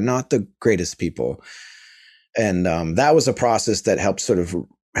the greatest people. And that was a process that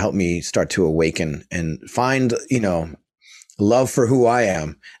helped me start to awaken and find, love for who I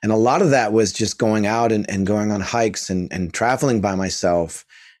am. And a lot of that was just going out and going on hikes and traveling by myself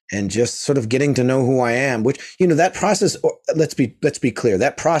and just sort of getting to know who I am, which, that process, let's be clear,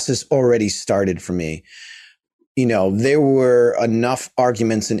 that process already started for me. There were enough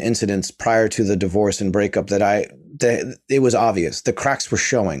arguments and incidents prior to the divorce and breakup that it was obvious. The cracks were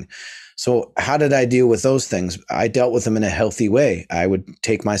showing. So how did I deal with those things? I dealt with them in a healthy way. I would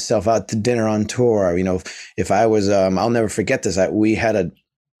take myself out to dinner on tour. If I was, I'll never forget this. We had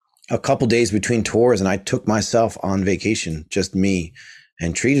a couple days between tours and I took myself on vacation, just me,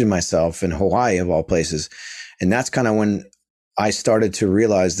 and treated myself in Hawaii of all places. And that's kind of when I started to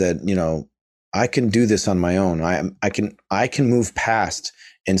realize that, I can do this on my own. I can move past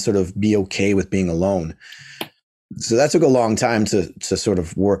and sort of be okay with being alone. So that took a long time to sort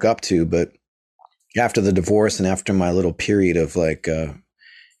of work up to. But after the divorce and after my little period of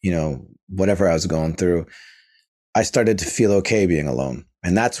whatever I was going through, I started to feel okay being alone.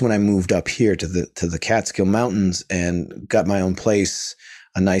 And that's when I moved up here to the Catskill Mountains and got my own place,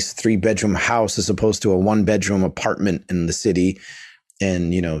 a nice 3-bedroom house as opposed to a 1-bedroom apartment in the city.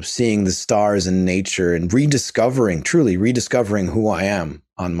 And, seeing the stars and nature and truly rediscovering who I am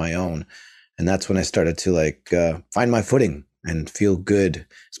on my own. And that's when I started to find my footing and feel good.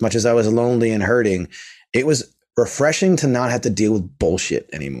 As much as I was lonely and hurting, it was refreshing to not have to deal with bullshit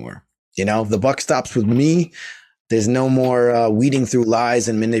anymore. The buck stops with me. There's no more weeding through lies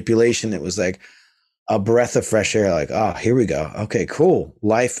and manipulation. It was like a breath of fresh air. Like, oh, here we go. Okay, cool.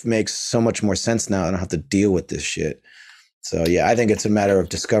 Life makes so much more sense now. I don't have to deal with this shit. So yeah, I think it's a matter of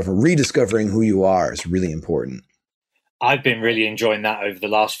rediscovering who you are is really important. I've been really enjoying that over the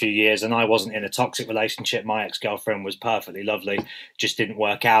last few years, and I wasn't in a toxic relationship. My ex-girlfriend was perfectly lovely, just didn't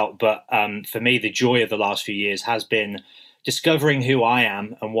work out. But for me, the joy of the last few years has been discovering who I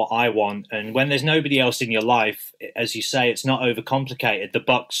am and what I want. And when there's nobody else in your life, as you say, it's not overcomplicated. The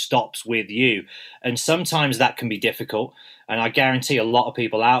buck stops with you. And sometimes that can be difficult. And I guarantee a lot of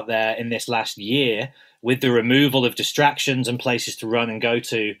people out there in this last year, with the removal of distractions and places to run and go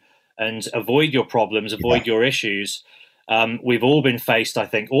to and avoid your problems, avoid your issues, we've all been faced, I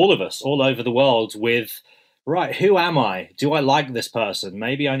think, all of us, all over the world with, right, who am I? Do I like this person?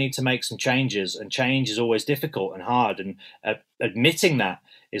 Maybe I need to make some changes. And change is always difficult and hard. And admitting that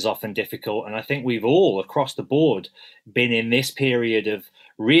is often difficult. And I think we've all, across the board, been in this period of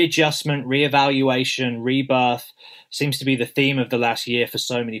readjustment, reevaluation, rebirth. Seems to be the theme of the last year for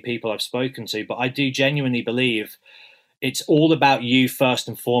so many people I've spoken to. But I do genuinely believe it's all about you first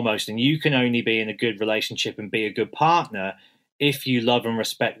and foremost. And you can only be in a good relationship and be a good partner if you love and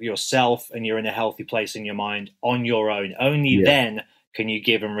respect yourself and you're in a healthy place in your mind on your own. Only then can you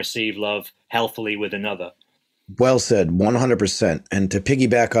give and receive love healthily with another. Well said, 100%. And to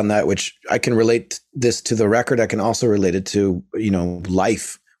piggyback on that, which I can relate this to the record, I can also relate it to,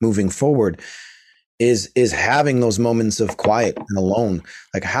 life moving forward, is having those moments of quiet and alone.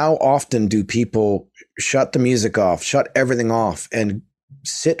 Like, how often do people shut the music off, shut everything off, and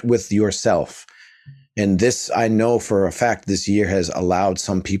sit with yourself? And this, I know for a fact, this year has allowed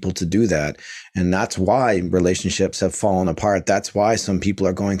some people to do that. And that's why relationships have fallen apart. That's why some people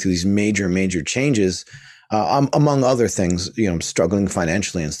are going through these major, major changes, among other things, struggling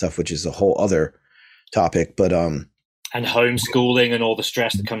financially and stuff, which is a whole other topic. But and homeschooling and all the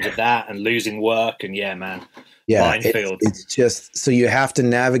stress that comes with that, and losing work, and minefield. It's just, so you have to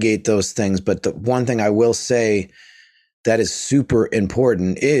navigate those things. But the one thing I will say that is super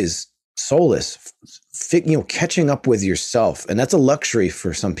important is solace, catching up with yourself. And that's a luxury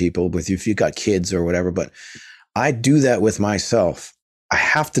for some people if you've got kids or whatever. But I do that with myself. I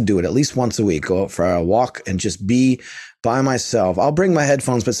have to do it at least once a week, go out for a walk and just be by myself. I'll bring my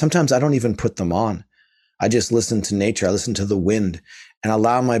headphones, but sometimes I don't even put them on. I just listen to nature. I listen to the wind and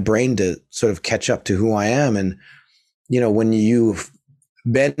allow my brain to sort of catch up to who I am. And, when you've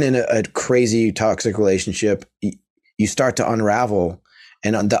been in a crazy toxic relationship, you start to unravel,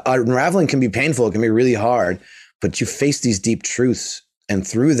 and the unraveling can be painful. It can be really hard, but you face these deep truths. And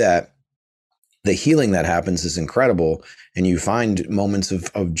through that, the healing that happens is incredible. And you find moments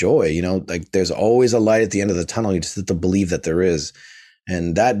of joy, like there's always a light at the end of the tunnel. You just have to believe that there is.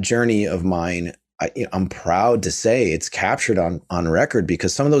 And that journey of mine, I'm proud to say it's captured on record,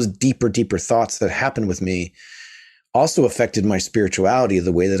 because some of those deeper thoughts that happened with me also affected my spirituality,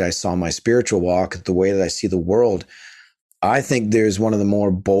 the way that I saw my spiritual walk, the way that I see the world. I think there's one of the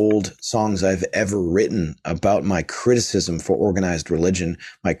more bold songs I've ever written about my criticism for organized religion,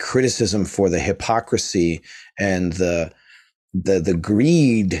 my criticism for the hypocrisy and the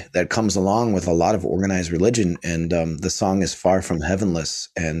greed that comes along with a lot of organized religion. And the song is Far From Heavenless.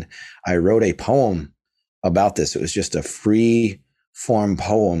 And I wrote a poem about this. It was just a free form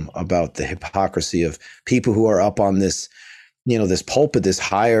poem about the hypocrisy of people who are up on this, this pulpit,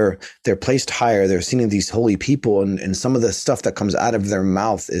 they're placed higher. They're seen as these holy people. And some of the stuff that comes out of their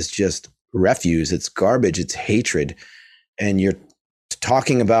mouth is just refuse. It's garbage. It's hatred. And you're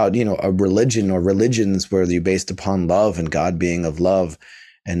talking about, a religion or religions where you're based upon love and God being of love.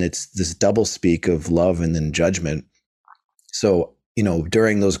 And it's this double speak of love and then judgment. So,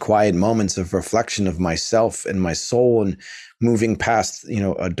 during those quiet moments of reflection of myself and my soul and moving past,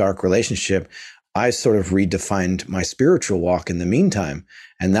 a dark relationship, I sort of redefined my spiritual walk in the meantime.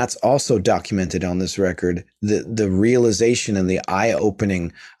 And that's also documented on this record, the realization and the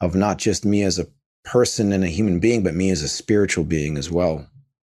eye-opening of not just me as a person and a human being, but me as a spiritual being as well.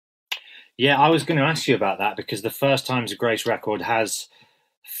 Yeah, I was going to ask you about that because the First Times of Grace record has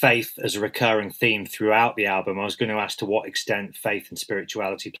faith as a recurring theme throughout the album. I was going to ask to what extent faith and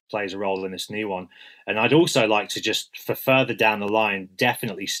spirituality plays a role in this new one. And I'd also like to just, for further down the line,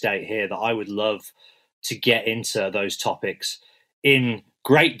 definitely state here that I would love to get into those topics in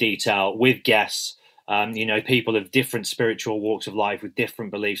great detail with guests, people of different spiritual walks of life with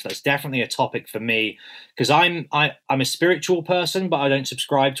different beliefs. That's definitely a topic for me because I'm a spiritual person, but I don't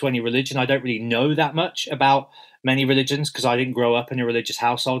subscribe to any religion. I don't really know that much about many religions because I didn't grow up in a religious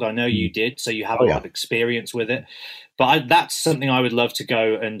household. I know you did, so you have a lot of experience with it. But that's something I would love to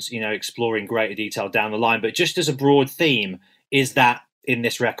go and explore in greater detail down the line. But just as a broad theme, is that in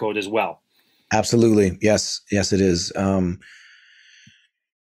this record as well? Absolutely, yes, it is.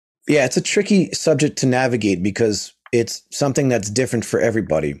 Yeah, it's a tricky subject to navigate because it's something that's different for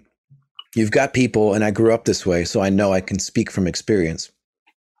everybody. You've got people, and I grew up this way, so I know I can speak from experience.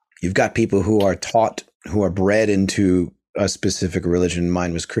 You've got people who are taught, who are bred into a specific religion.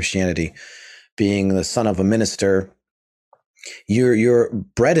 Mine was Christianity. Being the son of a minister, you're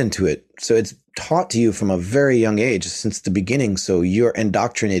bred into it. So it's taught to you from a very young age, since the beginning. So you're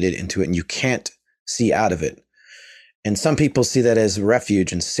indoctrinated into it and you can't see out of it. And some people see that as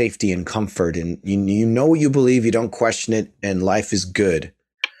refuge and safety and comfort. And you know what you believe, you don't question it, and life is good.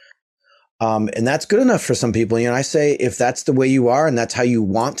 And that's good enough for some people. I say, if that's the way you are and that's how you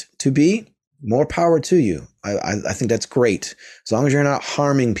want to be, more power to you. I think that's great. As long as you're not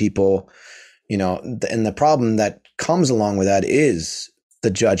harming people, and the problem that comes along with that is the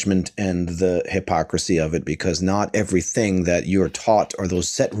judgment and the hypocrisy of it, because not everything that you're taught or those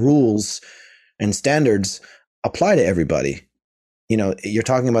set rules and standards apply to everybody. You're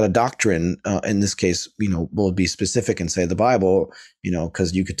talking about a doctrine, in this case, we'll be specific and say the Bible,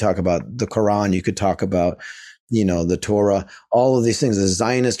 because you could talk about the Quran, you could talk about, the Torah, all of these things. The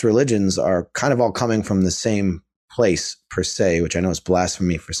Zionist religions are kind of all coming from the same place per se, which I know is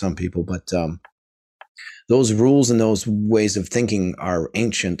blasphemy for some people, but those rules and those ways of thinking are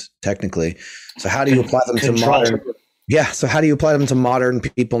ancient technically. So how do you apply them to modern? Yeah. So how do you apply them to modern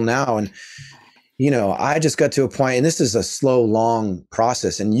people now? And, I just got to a point, and this is a slow, long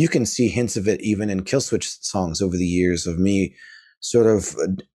process, and you can see hints of it even in Killswitch songs over the years of me sort of,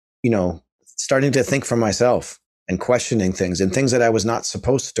 starting to think for myself and questioning things and things that I was not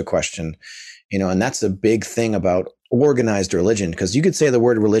supposed to question, and that's a big thing about organized religion, because you could say the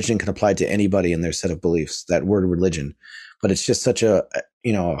word religion can apply to anybody in their set of beliefs, that word religion, but it's just such a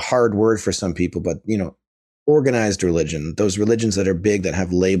hard word for some people. But, organized religion, those religions that are big, that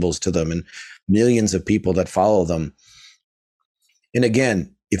have labels to them and millions of people that follow them. And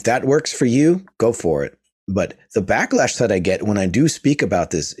again, if that works for you, go for it. But the backlash that I get when I do speak about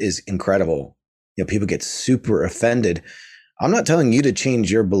this is incredible. People get super offended. I'm not telling you to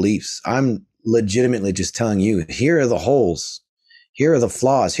change your beliefs. I'm legitimately just telling you, here are the holes. Here are the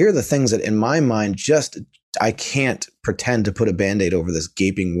flaws. Here are the things that in my mind, I can't pretend to put a Band-Aid over this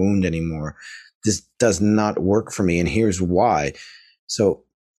gaping wound anymore. This does not work for me, and here's why. So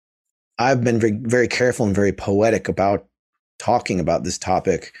I've been very, very careful and very poetic about talking about this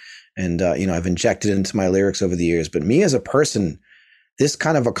topic. And, I've injected it into my lyrics over the years. But me as a person, this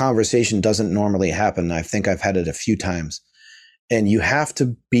kind of a conversation doesn't normally happen. I think I've had it a few times. And you have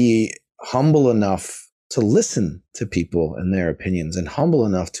to be humble enough to listen to people and their opinions, and humble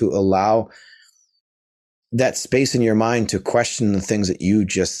enough to allow that space in your mind to question the things that you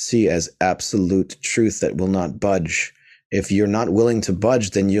just see as absolute truth that will not budge. If you're not willing to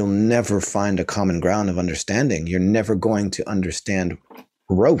budge, then you'll never find a common ground of understanding. You're never going to understand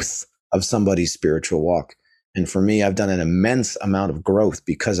growth of somebody's spiritual walk. And for me, I've done an immense amount of growth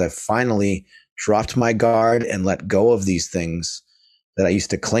because I've finally dropped my guard and let go of these things that I used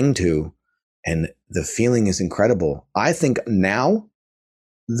to cling to. And the feeling is incredible. I think now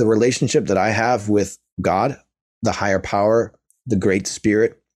the relationship that I have with God, the higher power, the great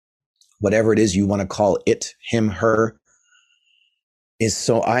spirit, whatever it is you want to call it, him, her, is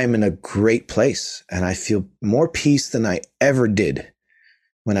so I am in a great place. And I feel more peace than I ever did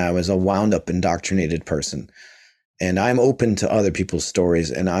when I was a wound up, indoctrinated person. And I'm open to other people's stories.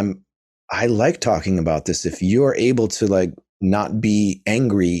 And I like talking about this. If you're able to like not be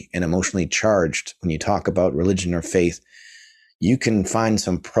angry and emotionally charged when you talk about religion or faith, you can find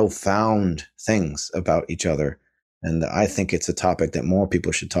some profound things about each other. And I think it's a topic that more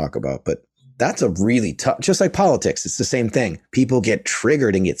people should talk about. But that's a really tough, just like politics, it's the same thing. People get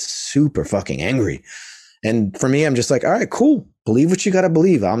triggered and get super fucking angry. And for me, I'm just like, all right, cool. Believe what you got to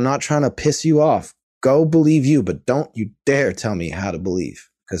believe. I'm not trying to piss you off. Go believe you, but don't you dare tell me how to believe,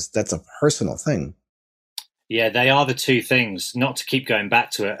 because that's a personal thing. Yeah, they are the two things. Not to keep going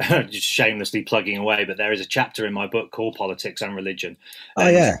back to it, just shamelessly plugging away, but there is a chapter in my book called Politics and Religion.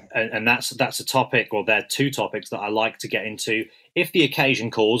 And that's a topic, or there are two topics that I like to get into if the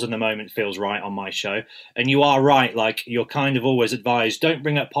occasion calls and the moment feels right on my show. And you are right, like you're kind of always advised, don't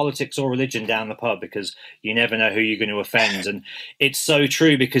bring up politics or religion down the pub because you never know who you're going to offend. And it's so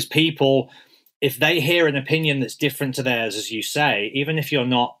true, because people, if they hear an opinion that's different to theirs, as you say, even if you're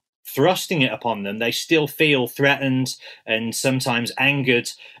not thrusting it upon them, they still feel threatened and sometimes angered.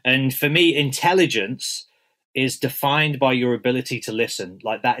 And for me, intelligence is defined by your ability to listen.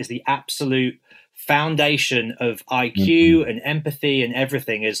 Like that is the absolute foundation of IQ and empathy and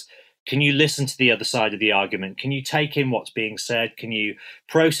everything. Is, can you listen to the other side of the argument? Can you take in what's being said? Can you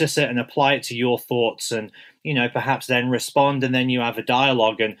process it and apply it to your thoughts, and, you know, perhaps then respond, and then you have a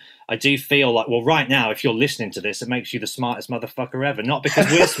dialogue? And I do feel like, well, right now, if you're listening to this, it makes you the smartest motherfucker ever. Not because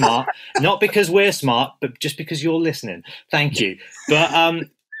we're smart, but just because you're listening. Thank you. But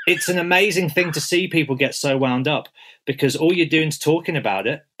it's an amazing thing to see people get so wound up, because all you're doing is talking about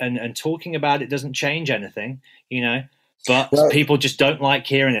it, and talking about it doesn't change anything, you know. But people just don't like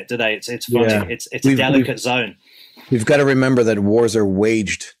hearing it, do they? It's funny. Yeah. It's a delicate zone. We've got to remember that wars are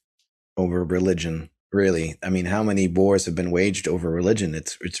waged over religion. Really, I mean, how many wars have been waged over religion?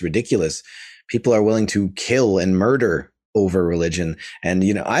 It's ridiculous. People are willing to kill and murder over religion. And,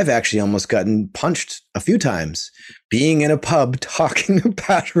 you know, I've actually almost gotten punched a few times being in a pub talking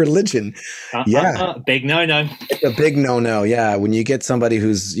about religion. Big no-no. It's a big no-no. Yeah. When you get somebody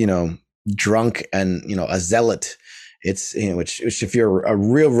who's, you know, drunk and, you know, a zealot, it's, you know, which if you're a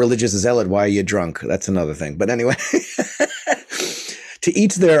real religious zealot, why are you drunk? That's another thing. But anyway, to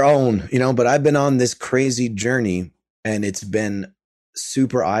each their own, you know, but I've been on this crazy journey and it's been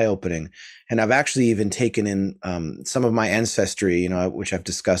super eye-opening. And I've actually even taken in some of my ancestry, you know, which I've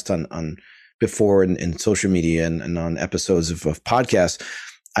discussed on before in social media and on episodes of podcasts.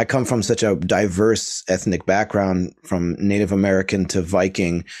 I come from such a diverse ethnic background, from Native American to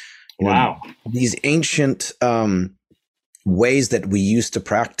Viking. Wow. These ancient ways that we used to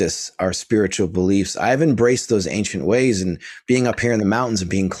practice our spiritual beliefs. I've embraced those ancient ways, and being up here in the mountains and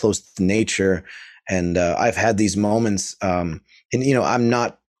being close to nature. And I've had these moments, and, you know, I'm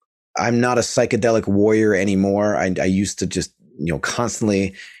not a psychedelic warrior anymore. I used to just, you know,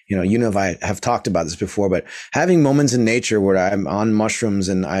 constantly, you know, if I have talked about this before, but having moments in nature where I'm on mushrooms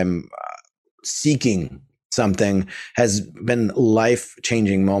and I'm seeking something has been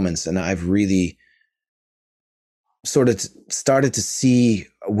life-changing moments. And I've really sort of started to see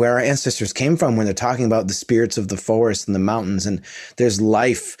where our ancestors came from when they're talking about the spirits of the forest and the mountains. And there's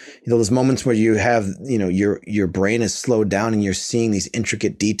life, you know, those moments where you have, you know, your brain is slowed down and you're seeing these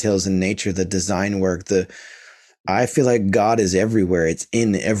intricate details in nature, the design work, I feel like God is everywhere. It's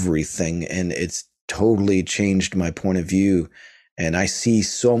in everything. And it's totally changed my point of view. And I see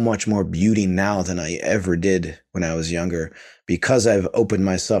so much more beauty now than I ever did when I was younger, because I've opened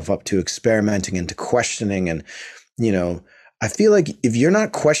myself up to experimenting and to questioning. And, you know, I feel like if you're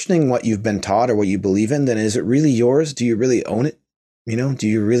not questioning what you've been taught or what you believe in, then is it really yours? Do you really own it? You know,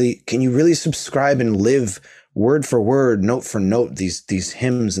 can you really subscribe and live word for word, note for note, these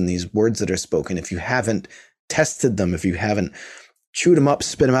hymns and these words that are spoken? If you haven't tested them, if you haven't chewed them up,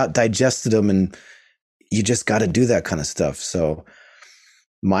 spit them out, digested them, and you just got to do that kind of stuff. So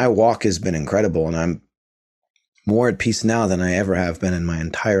my walk has been incredible, and I'm more at peace now than I ever have been in my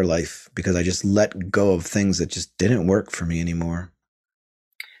entire life, because I just let go of things that just didn't work for me anymore.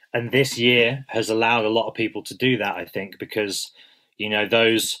 And this year has allowed a lot of people to do that, I think, because, you know,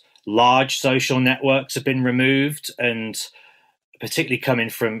 those large social networks have been removed, and particularly coming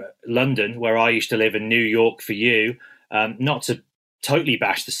from London, where I used to live, in New York for you, not to totally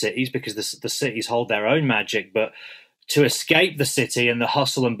bash the cities, because the cities hold their own magic, but to escape the city and the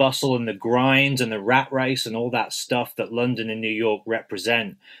hustle and bustle and the grind and the rat race and all that stuff that London and New York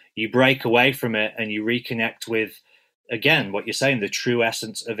represent, you break away from it and you reconnect with, again, what you're saying, the true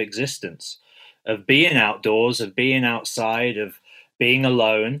essence of existence, of being outdoors, of being outside, of being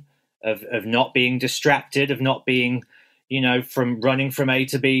alone, of not being distracted, of not being, from running from A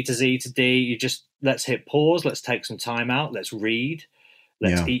to B to Z to D. You just, let's hit pause, let's take some time out, let's read,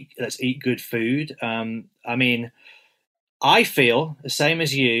 let's eat good food. I feel the same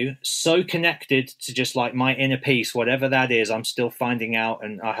as you, so connected to just like my inner peace, whatever that is. I'm still finding out,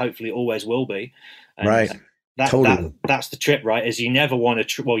 and I hopefully always will be. And right. That's the trip, right? Is you never want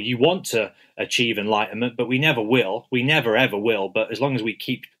to, you want to achieve enlightenment, but we never will. We never, ever will. But as long as we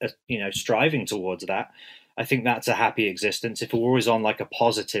keep, striving towards that, I think that's a happy existence. If we're always on like a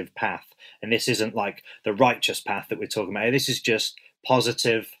positive path, and this isn't like the righteous path that we're talking about, this is just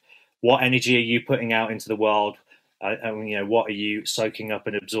positive. What energy are you putting out into the world? What are you soaking up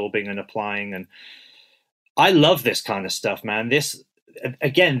and absorbing and applying? And I love this kind of stuff, man. This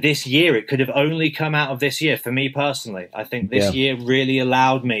year, it could have only come out of this year for me personally. I think this year really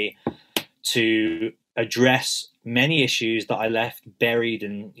allowed me to address many issues that I left buried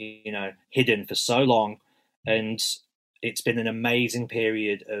and, hidden for so long. And it's been an amazing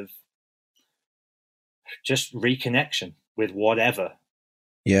period of just reconnection with whatever.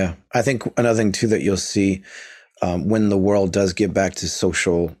 Yeah. I think another thing too that you'll see when the world does get back to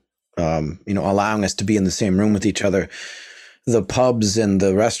social, allowing us to be in the same room with each other, the pubs and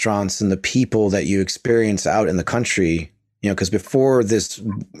the restaurants and the people that you experience out in the country, because before this,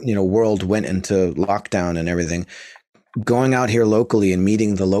 world went into lockdown and everything, going out here locally and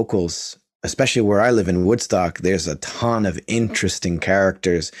meeting the locals, especially where I live in Woodstock, there's a ton of interesting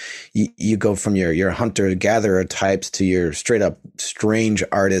characters. You go from your hunter-gatherer types to your straight up strange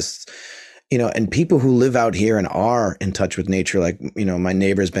artists, and people who live out here and are in touch with nature. Like, my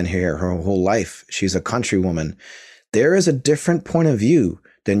neighbor's been here her whole life. She's a country woman. There is a different point of view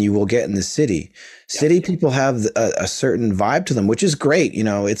than you will get in the city. City people have a certain vibe to them, which is great.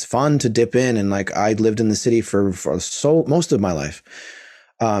 It's fun to dip in. And like, I lived in the city for most of my life.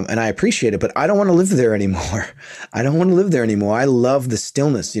 And I appreciate it, but I don't want to live there anymore. I love the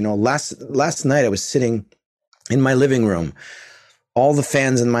stillness. Last night I was sitting in my living room, all the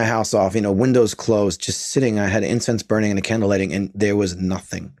fans in my house off, windows closed, just sitting. I had incense burning and a candle lighting, and there was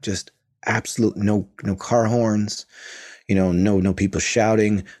nothing, just absolute no car horns, no people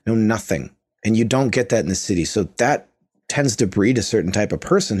shouting, no nothing. And you don't get that in the city. So that tends to breed a certain type of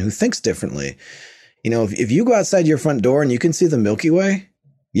person who thinks differently. If you go outside your front door and you can see the Milky Way,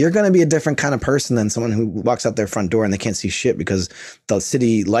 you're going to be a different kind of person than someone who walks out their front door and they can't see shit because the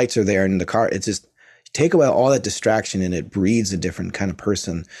city lights are there in the car. It's just, take away all that distraction and it breeds a different kind of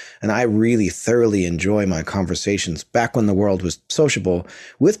person. And I really thoroughly enjoy my conversations back when the world was sociable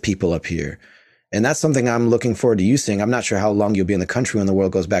with people up here. And that's something I'm looking forward to you seeing. I'm not sure how long you'll be in the country when the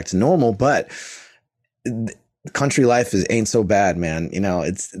world goes back to normal, but country life ain't so bad, man.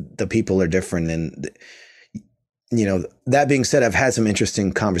 It's the people are different. And, that being said, I've had some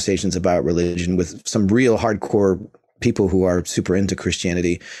interesting conversations about religion with some real hardcore people who are super into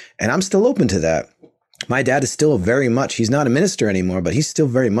Christianity. And I'm still open to that. My dad is still very much, he's not a minister anymore, but he's still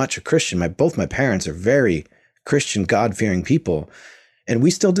very much a Christian. Both my parents are very Christian, God-fearing people. And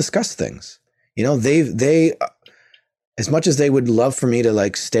we still discuss things. They, as much as they would love for me to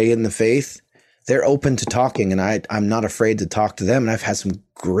like stay in the faith, they're open to talking, and I'm not afraid to talk to them. And I've had some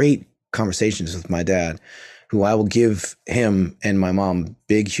great conversations with my dad, who I will give him and my mom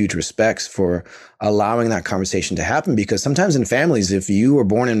big, huge respects for allowing that conversation to happen. Because sometimes in families, if you were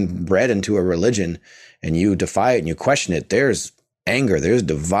born and bred into a religion and you defy it and you question it, there's anger, there's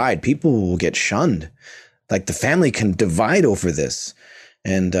divide. People will get shunned. Like, the family can divide over this.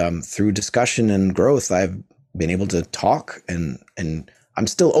 And through discussion and growth, I've been able to talk, and I'm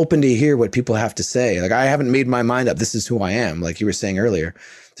still open to hear what people have to say. Like, I haven't made my mind up. This is who I am. Like you were saying earlier,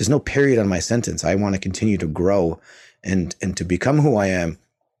 there's no period on my sentence. I want to continue to grow and to become who I am.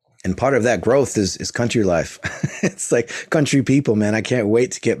 And part of that growth is country life. It's like country people, man. I can't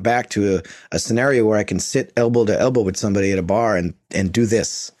wait to get back to a scenario where I can sit elbow to elbow with somebody at a bar and do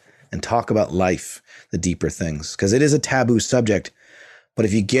this and talk about life, the deeper things, because it is a taboo subject. But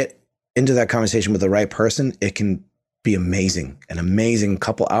if you get into that conversation with the right person, it can be amazing, an amazing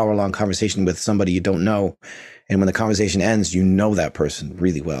couple hour long conversation with somebody you don't know. And when the conversation ends, you know that person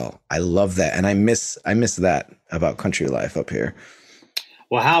really well. I love that. And I miss that about country life up here.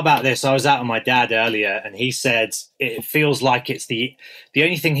 Well, how about this? I was out with my dad earlier, and he said it feels like it's the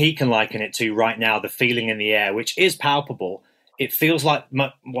only thing he can liken it to right now, the feeling in the air, which is palpable. It feels like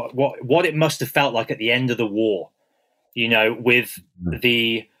what it must have felt like at the end of the war, you know, with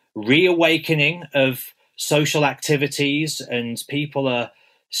the reawakening of social activities, and people are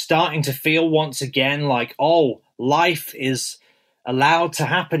starting to feel once again like, oh, life is allowed to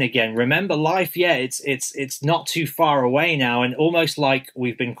happen again. Remember life? Yeah, it's not too far away now, and almost like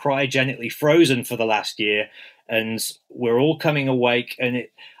we've been cryogenically frozen for the last year, and we're all coming awake. And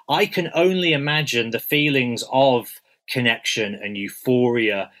I can only imagine the feelings of connection and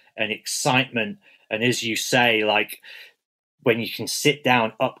euphoria and excitement, and as you say, like when you can sit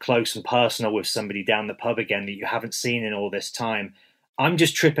down up close and personal with somebody down the pub again that you haven't seen in all this time. I'm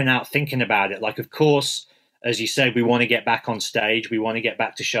just tripping out thinking about it. Like, of course, as you said, we want to get back on stage, we want to get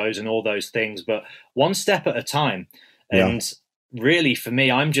back to shows and all those things, but one step at a time. And really, for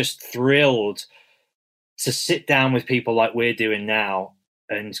me, I'm just thrilled to sit down with people like we're doing now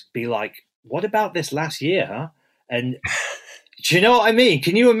and be like, what about this last year, huh? And do you know what I mean?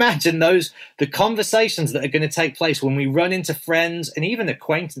 Can you imagine the conversations that are going to take place when we run into friends and even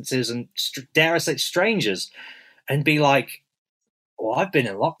acquaintances and, dare I say, strangers, and be like, well, I've been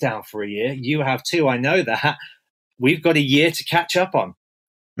in lockdown for a year. You have too. I know that. We've got a year to catch up on.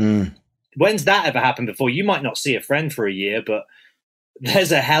 When's that ever happened before? You might not see a friend for a year, but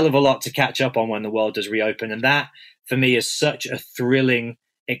there's a hell of a lot to catch up on when the world does reopen. And that, for me, is such a thrilling,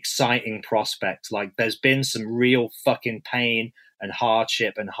 exciting prospect. Like, there's been some real fucking pain and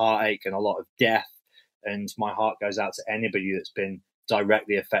hardship and heartache and a lot of death. And my heart goes out to anybody that's been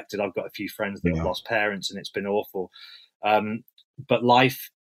directly affected. I've got a few friends that have lost parents, and it's been awful. But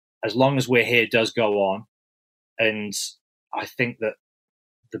life, as long as we're here, does go on. And I think that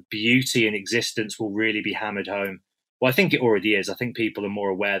the beauty in existence will really be hammered home. Well, I think it already is. I think people are more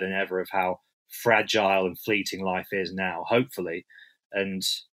aware than ever of how fragile and fleeting life is now, hopefully. And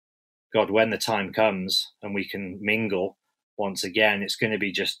God, when the time comes and we can mingle once again, it's going to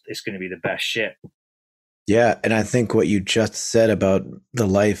be the best shit. Yeah. And I think what you just said about the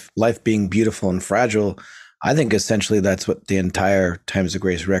life being beautiful and fragile, I think essentially that's what the entire Times of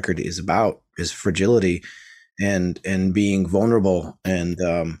Grace record is about, is fragility and being vulnerable. And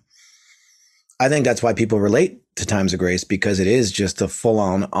I think that's why people relate to Times of Grace, because it is just a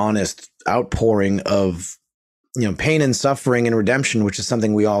full-on honest outpouring of, you know, pain and suffering and redemption, which is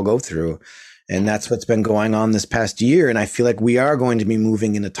something we all go through. And that's what's been going on this past year. And I feel like we are going to be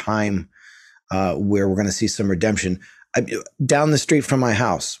moving in a time where we're going to see some redemption. Down the street from my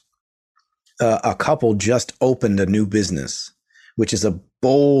house, a couple just opened a new business, which is a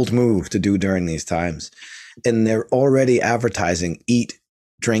bold move to do during these times. And they're already advertising eat,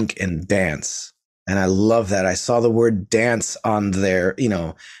 drink, and dance. And I love that. I saw the word dance on there, you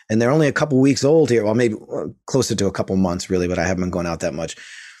know, and they're only a couple weeks old here. Well, maybe closer to a couple months, really, but I haven't been going out that much.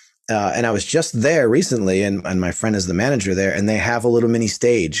 And I was just there recently, and my friend is the manager there, and they have a little mini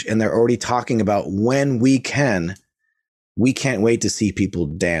stage, and they're already talking about when we can't wait to see people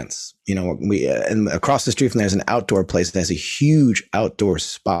dance. You know, and across the street from there's an outdoor place that has a huge outdoor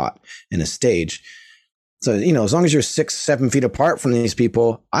spot and a stage. So, you know, as long as you're 6-7 feet apart from these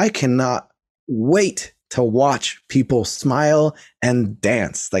people, I cannot wait to watch people smile and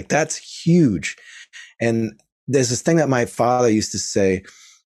dance. Like, that's huge. And there's this thing that my father used to say,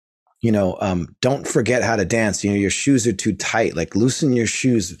 you know, don't forget how to dance. You know, your shoes are too tight. Like, loosen your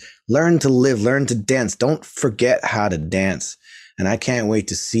shoes, learn to live, learn to dance. Don't forget how to dance. And I can't wait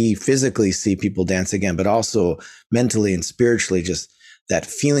to physically see people dance again, but also mentally and spiritually, just that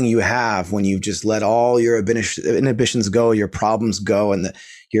feeling you have when you just let all your inhibitions go, your problems go, and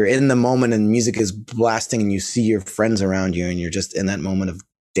you're in the moment and music is blasting and you see your friends around you and you're just in that moment of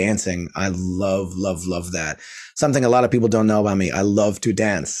dancing. I love, love, love that. Something a lot of people don't know about me. I love to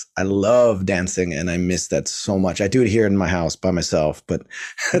dance. I love dancing, and I miss that so much. I do it here in my house by myself, but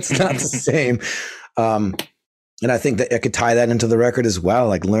it's not the same. And I think that I could tie that into the record as well,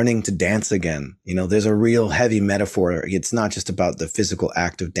 like learning to dance again. You know, there's a real heavy metaphor. It's not just about the physical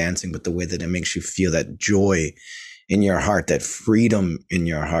act of dancing, but the way that it makes you feel that joy in your heart, that freedom in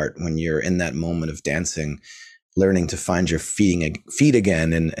your heart when you're in that moment of dancing, learning to find your feet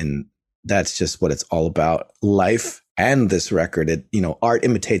again. And that's just what it's all about. Life and this record, art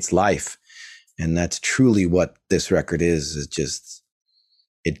imitates life. And that's truly what this record is just,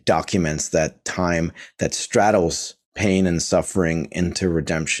 it documents that time that straddles pain and suffering into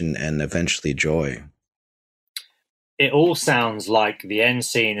redemption and eventually joy. It all sounds like the end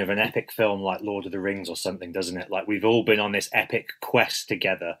scene of an epic film like Lord of the Rings or something, doesn't it? Like, we've all been on this epic quest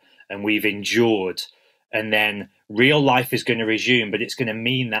together and we've endured, and then real life is going to resume, but it's going to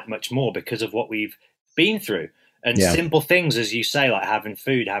mean that much more because of what we've been through. And simple things, as you say, like having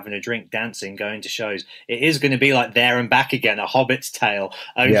food, having a drink, dancing, going to shows, it is going to be like there and back again, a Hobbit's tale.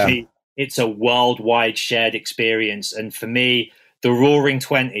 Only it's a worldwide shared experience. And for me, the Roaring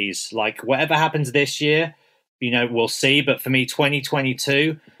 20s, like whatever happens this year, you know, we'll see. But for me,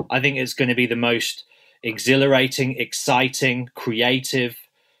 2022, I think it's going to be the most exhilarating, exciting, creative,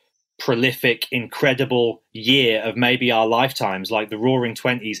 prolific, incredible year of maybe our lifetimes. Like the Roaring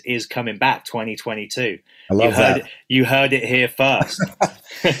 20s is coming back 2022. I love that. You heard it here first.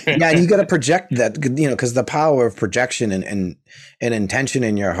 Yeah, and you got to project that, you know, because the power of projection and intention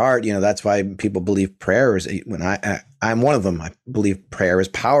in your heart, you know, that's why people believe prayer is, when I'm one of them, I believe prayer is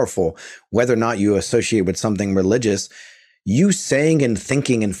powerful, whether or not you associate with something religious. You saying and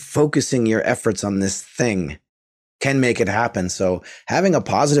thinking and focusing your efforts on this thing can make it happen. So having a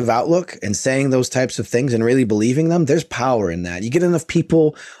positive outlook and saying those types of things and really believing them, there's power in that. You get enough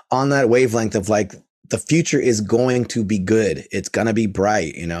people on that wavelength of like, the future is going to be good. It's going to be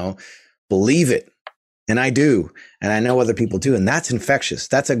bright, you know, believe it. And I do. And I know other people do. And that's infectious.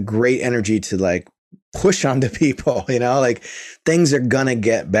 That's a great energy to like push onto people, you know, like things are going to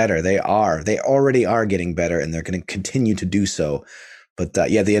get better. They already are getting better, and they're going to continue to do so.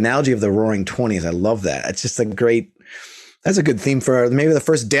 But yeah, the analogy of the Roaring 20s, I love that. It's just that's a good theme for maybe the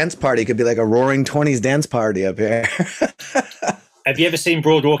first dance party could be like a Roaring 20s dance party up here. Have you ever seen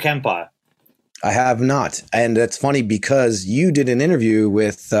Broadwalk Empire? I have not. And it's funny because you did an interview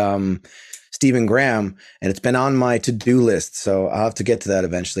with Stephen Graham, and it's been on my to-do list. So I'll have to get to that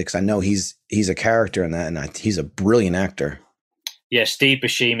eventually, because I know he's a character in that, and he's a brilliant actor. Yeah, Steve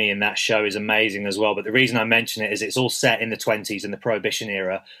Buscemi in that show is amazing as well. But the reason I mention it is it's all set in the 20s in the Prohibition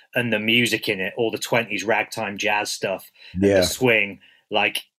era, and the music in it, all the 20s ragtime jazz stuff, and the swing,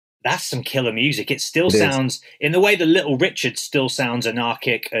 like that's some killer music. It still sounds, in the way that Little Richard still sounds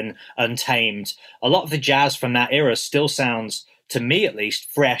anarchic and untamed, a lot of the jazz from that era still sounds, to me at least,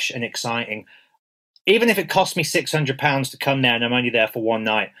 fresh and exciting. Even if it cost me £600 to come there and I'm only there for one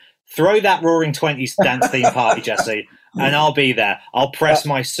night, throw that Roaring 20s dance theme party, Jesse, and I'll be there. I'll press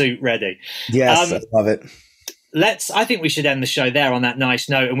my suit ready. Yes, I love it. I think we should end the show there on that nice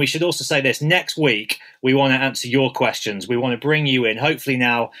note. And we should also say this: next week, we want to answer your questions. We want to bring you in. Hopefully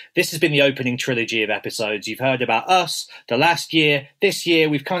now, this has been the opening trilogy of episodes. You've heard about us, the last year, this year,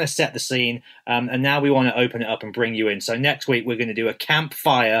 we've kind of set the scene. And now we want to open it up and bring you in. So next week, we're going to do a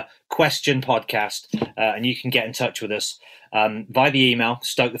campfire question podcast. And you can get in touch with us via the email,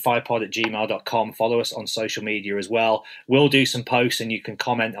 stokethefirepod@gmail.com. Follow us on social media as well. We'll do some posts and you can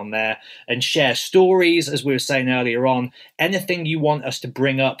comment on there and share stories, as we were saying earlier on. Anything you want us to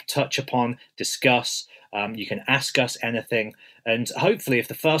bring up, touch upon, discuss. You can ask us anything. And hopefully, if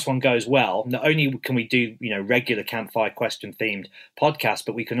the first one goes well, not only can we do, regular campfire question themed podcasts,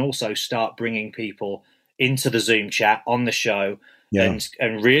 but we can also start bringing people into the Zoom chat on the show. Yeah.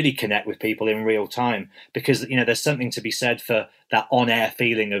 And really connect with people in real time, because there's something to be said for that on-air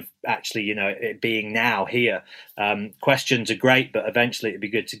feeling of actually it being now here. Questions are great, but eventually it'd be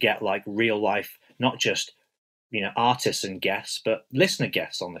good to get like real life, not just artists and guests, but listener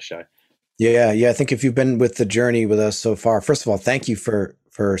guests on the show. Yeah. I think if you've been with the journey with us so far, first of all, thank you for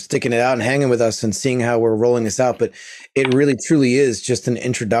sticking it out and hanging with us and seeing how we're rolling this out. But it really truly is just an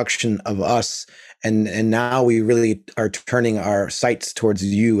introduction of us. And now we really are turning our sights towards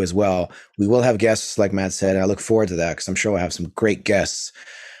you as well. We will have guests, like Matt said. I look forward to that because I'm sure we'll have some great guests.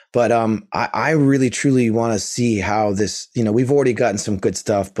 But I really, truly want to see how this, we've already gotten some good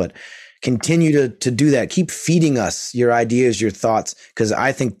stuff, but continue to do that. Keep feeding us your ideas, your thoughts, because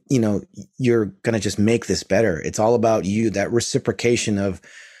I think, you're going to just make this better. It's all about you, that reciprocation of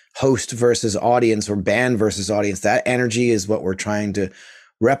host versus audience or band versus audience. That energy is what we're trying to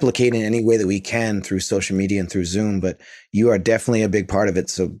replicate in any way that we can through social media and through Zoom, but you are definitely a big part of it.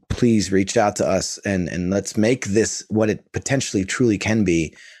 So please reach out to us and let's make this what it potentially truly can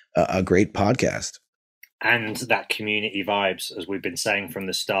be, a great podcast. And that community vibes, as we've been saying from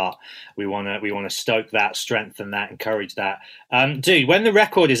the start, we want to stoke that, strengthen that, encourage that. Dude, when the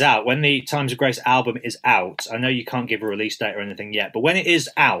record is out, when the Times of Grace album is out, I know you can't give a release date or anything yet, but when it is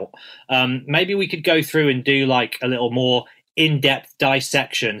out, maybe we could go through and do like a little more in-depth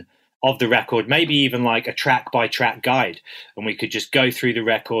dissection of the record, maybe even like a track-by-track guide, and we could just go through the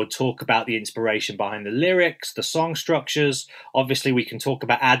record, talk about the inspiration behind the lyrics, the song structures. Obviously, we can talk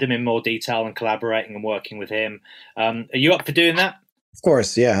about Adam in more detail and collaborating and working with him. Are you up for doing that? Of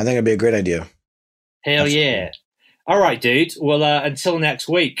course, yeah. I think it'd be a great idea. Hell yeah. Cool. All right, dude. Well, until next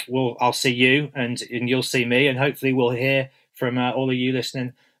week, I'll see you and you'll see me, and hopefully we'll hear from all of you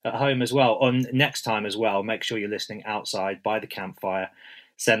listening at home as well. On next time as well, make sure you're listening outside by the campfire.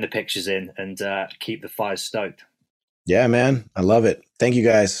 Send the pictures in and keep the fires stoked. Yeah, man. I love it. Thank you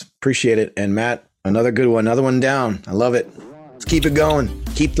guys. Appreciate it. And Matt, another good one. Another one down. I love it. Let's keep it going.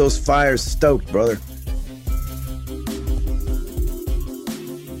 Keep those fires stoked, brother.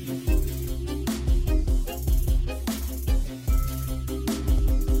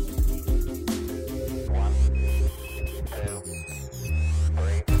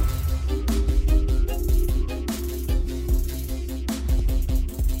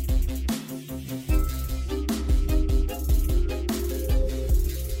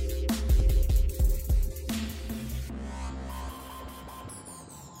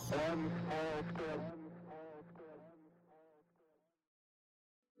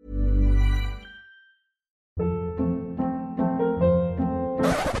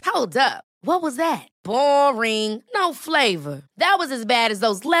 Hold up. What was that? Boring. No flavor. That was as bad as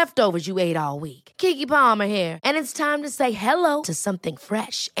those leftovers you ate all week. Keke Palmer here, and it's time to say hello to something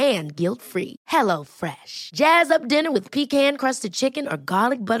fresh and guilt-free. Hello Fresh. Jazz up dinner with pecan-crusted chicken or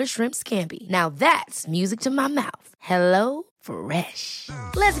garlic butter shrimp scampi. Now that's music to my mouth. Hello Fresh.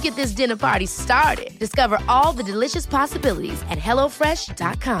 Let's get this dinner party started. Discover all the delicious possibilities at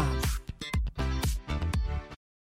HelloFresh.com.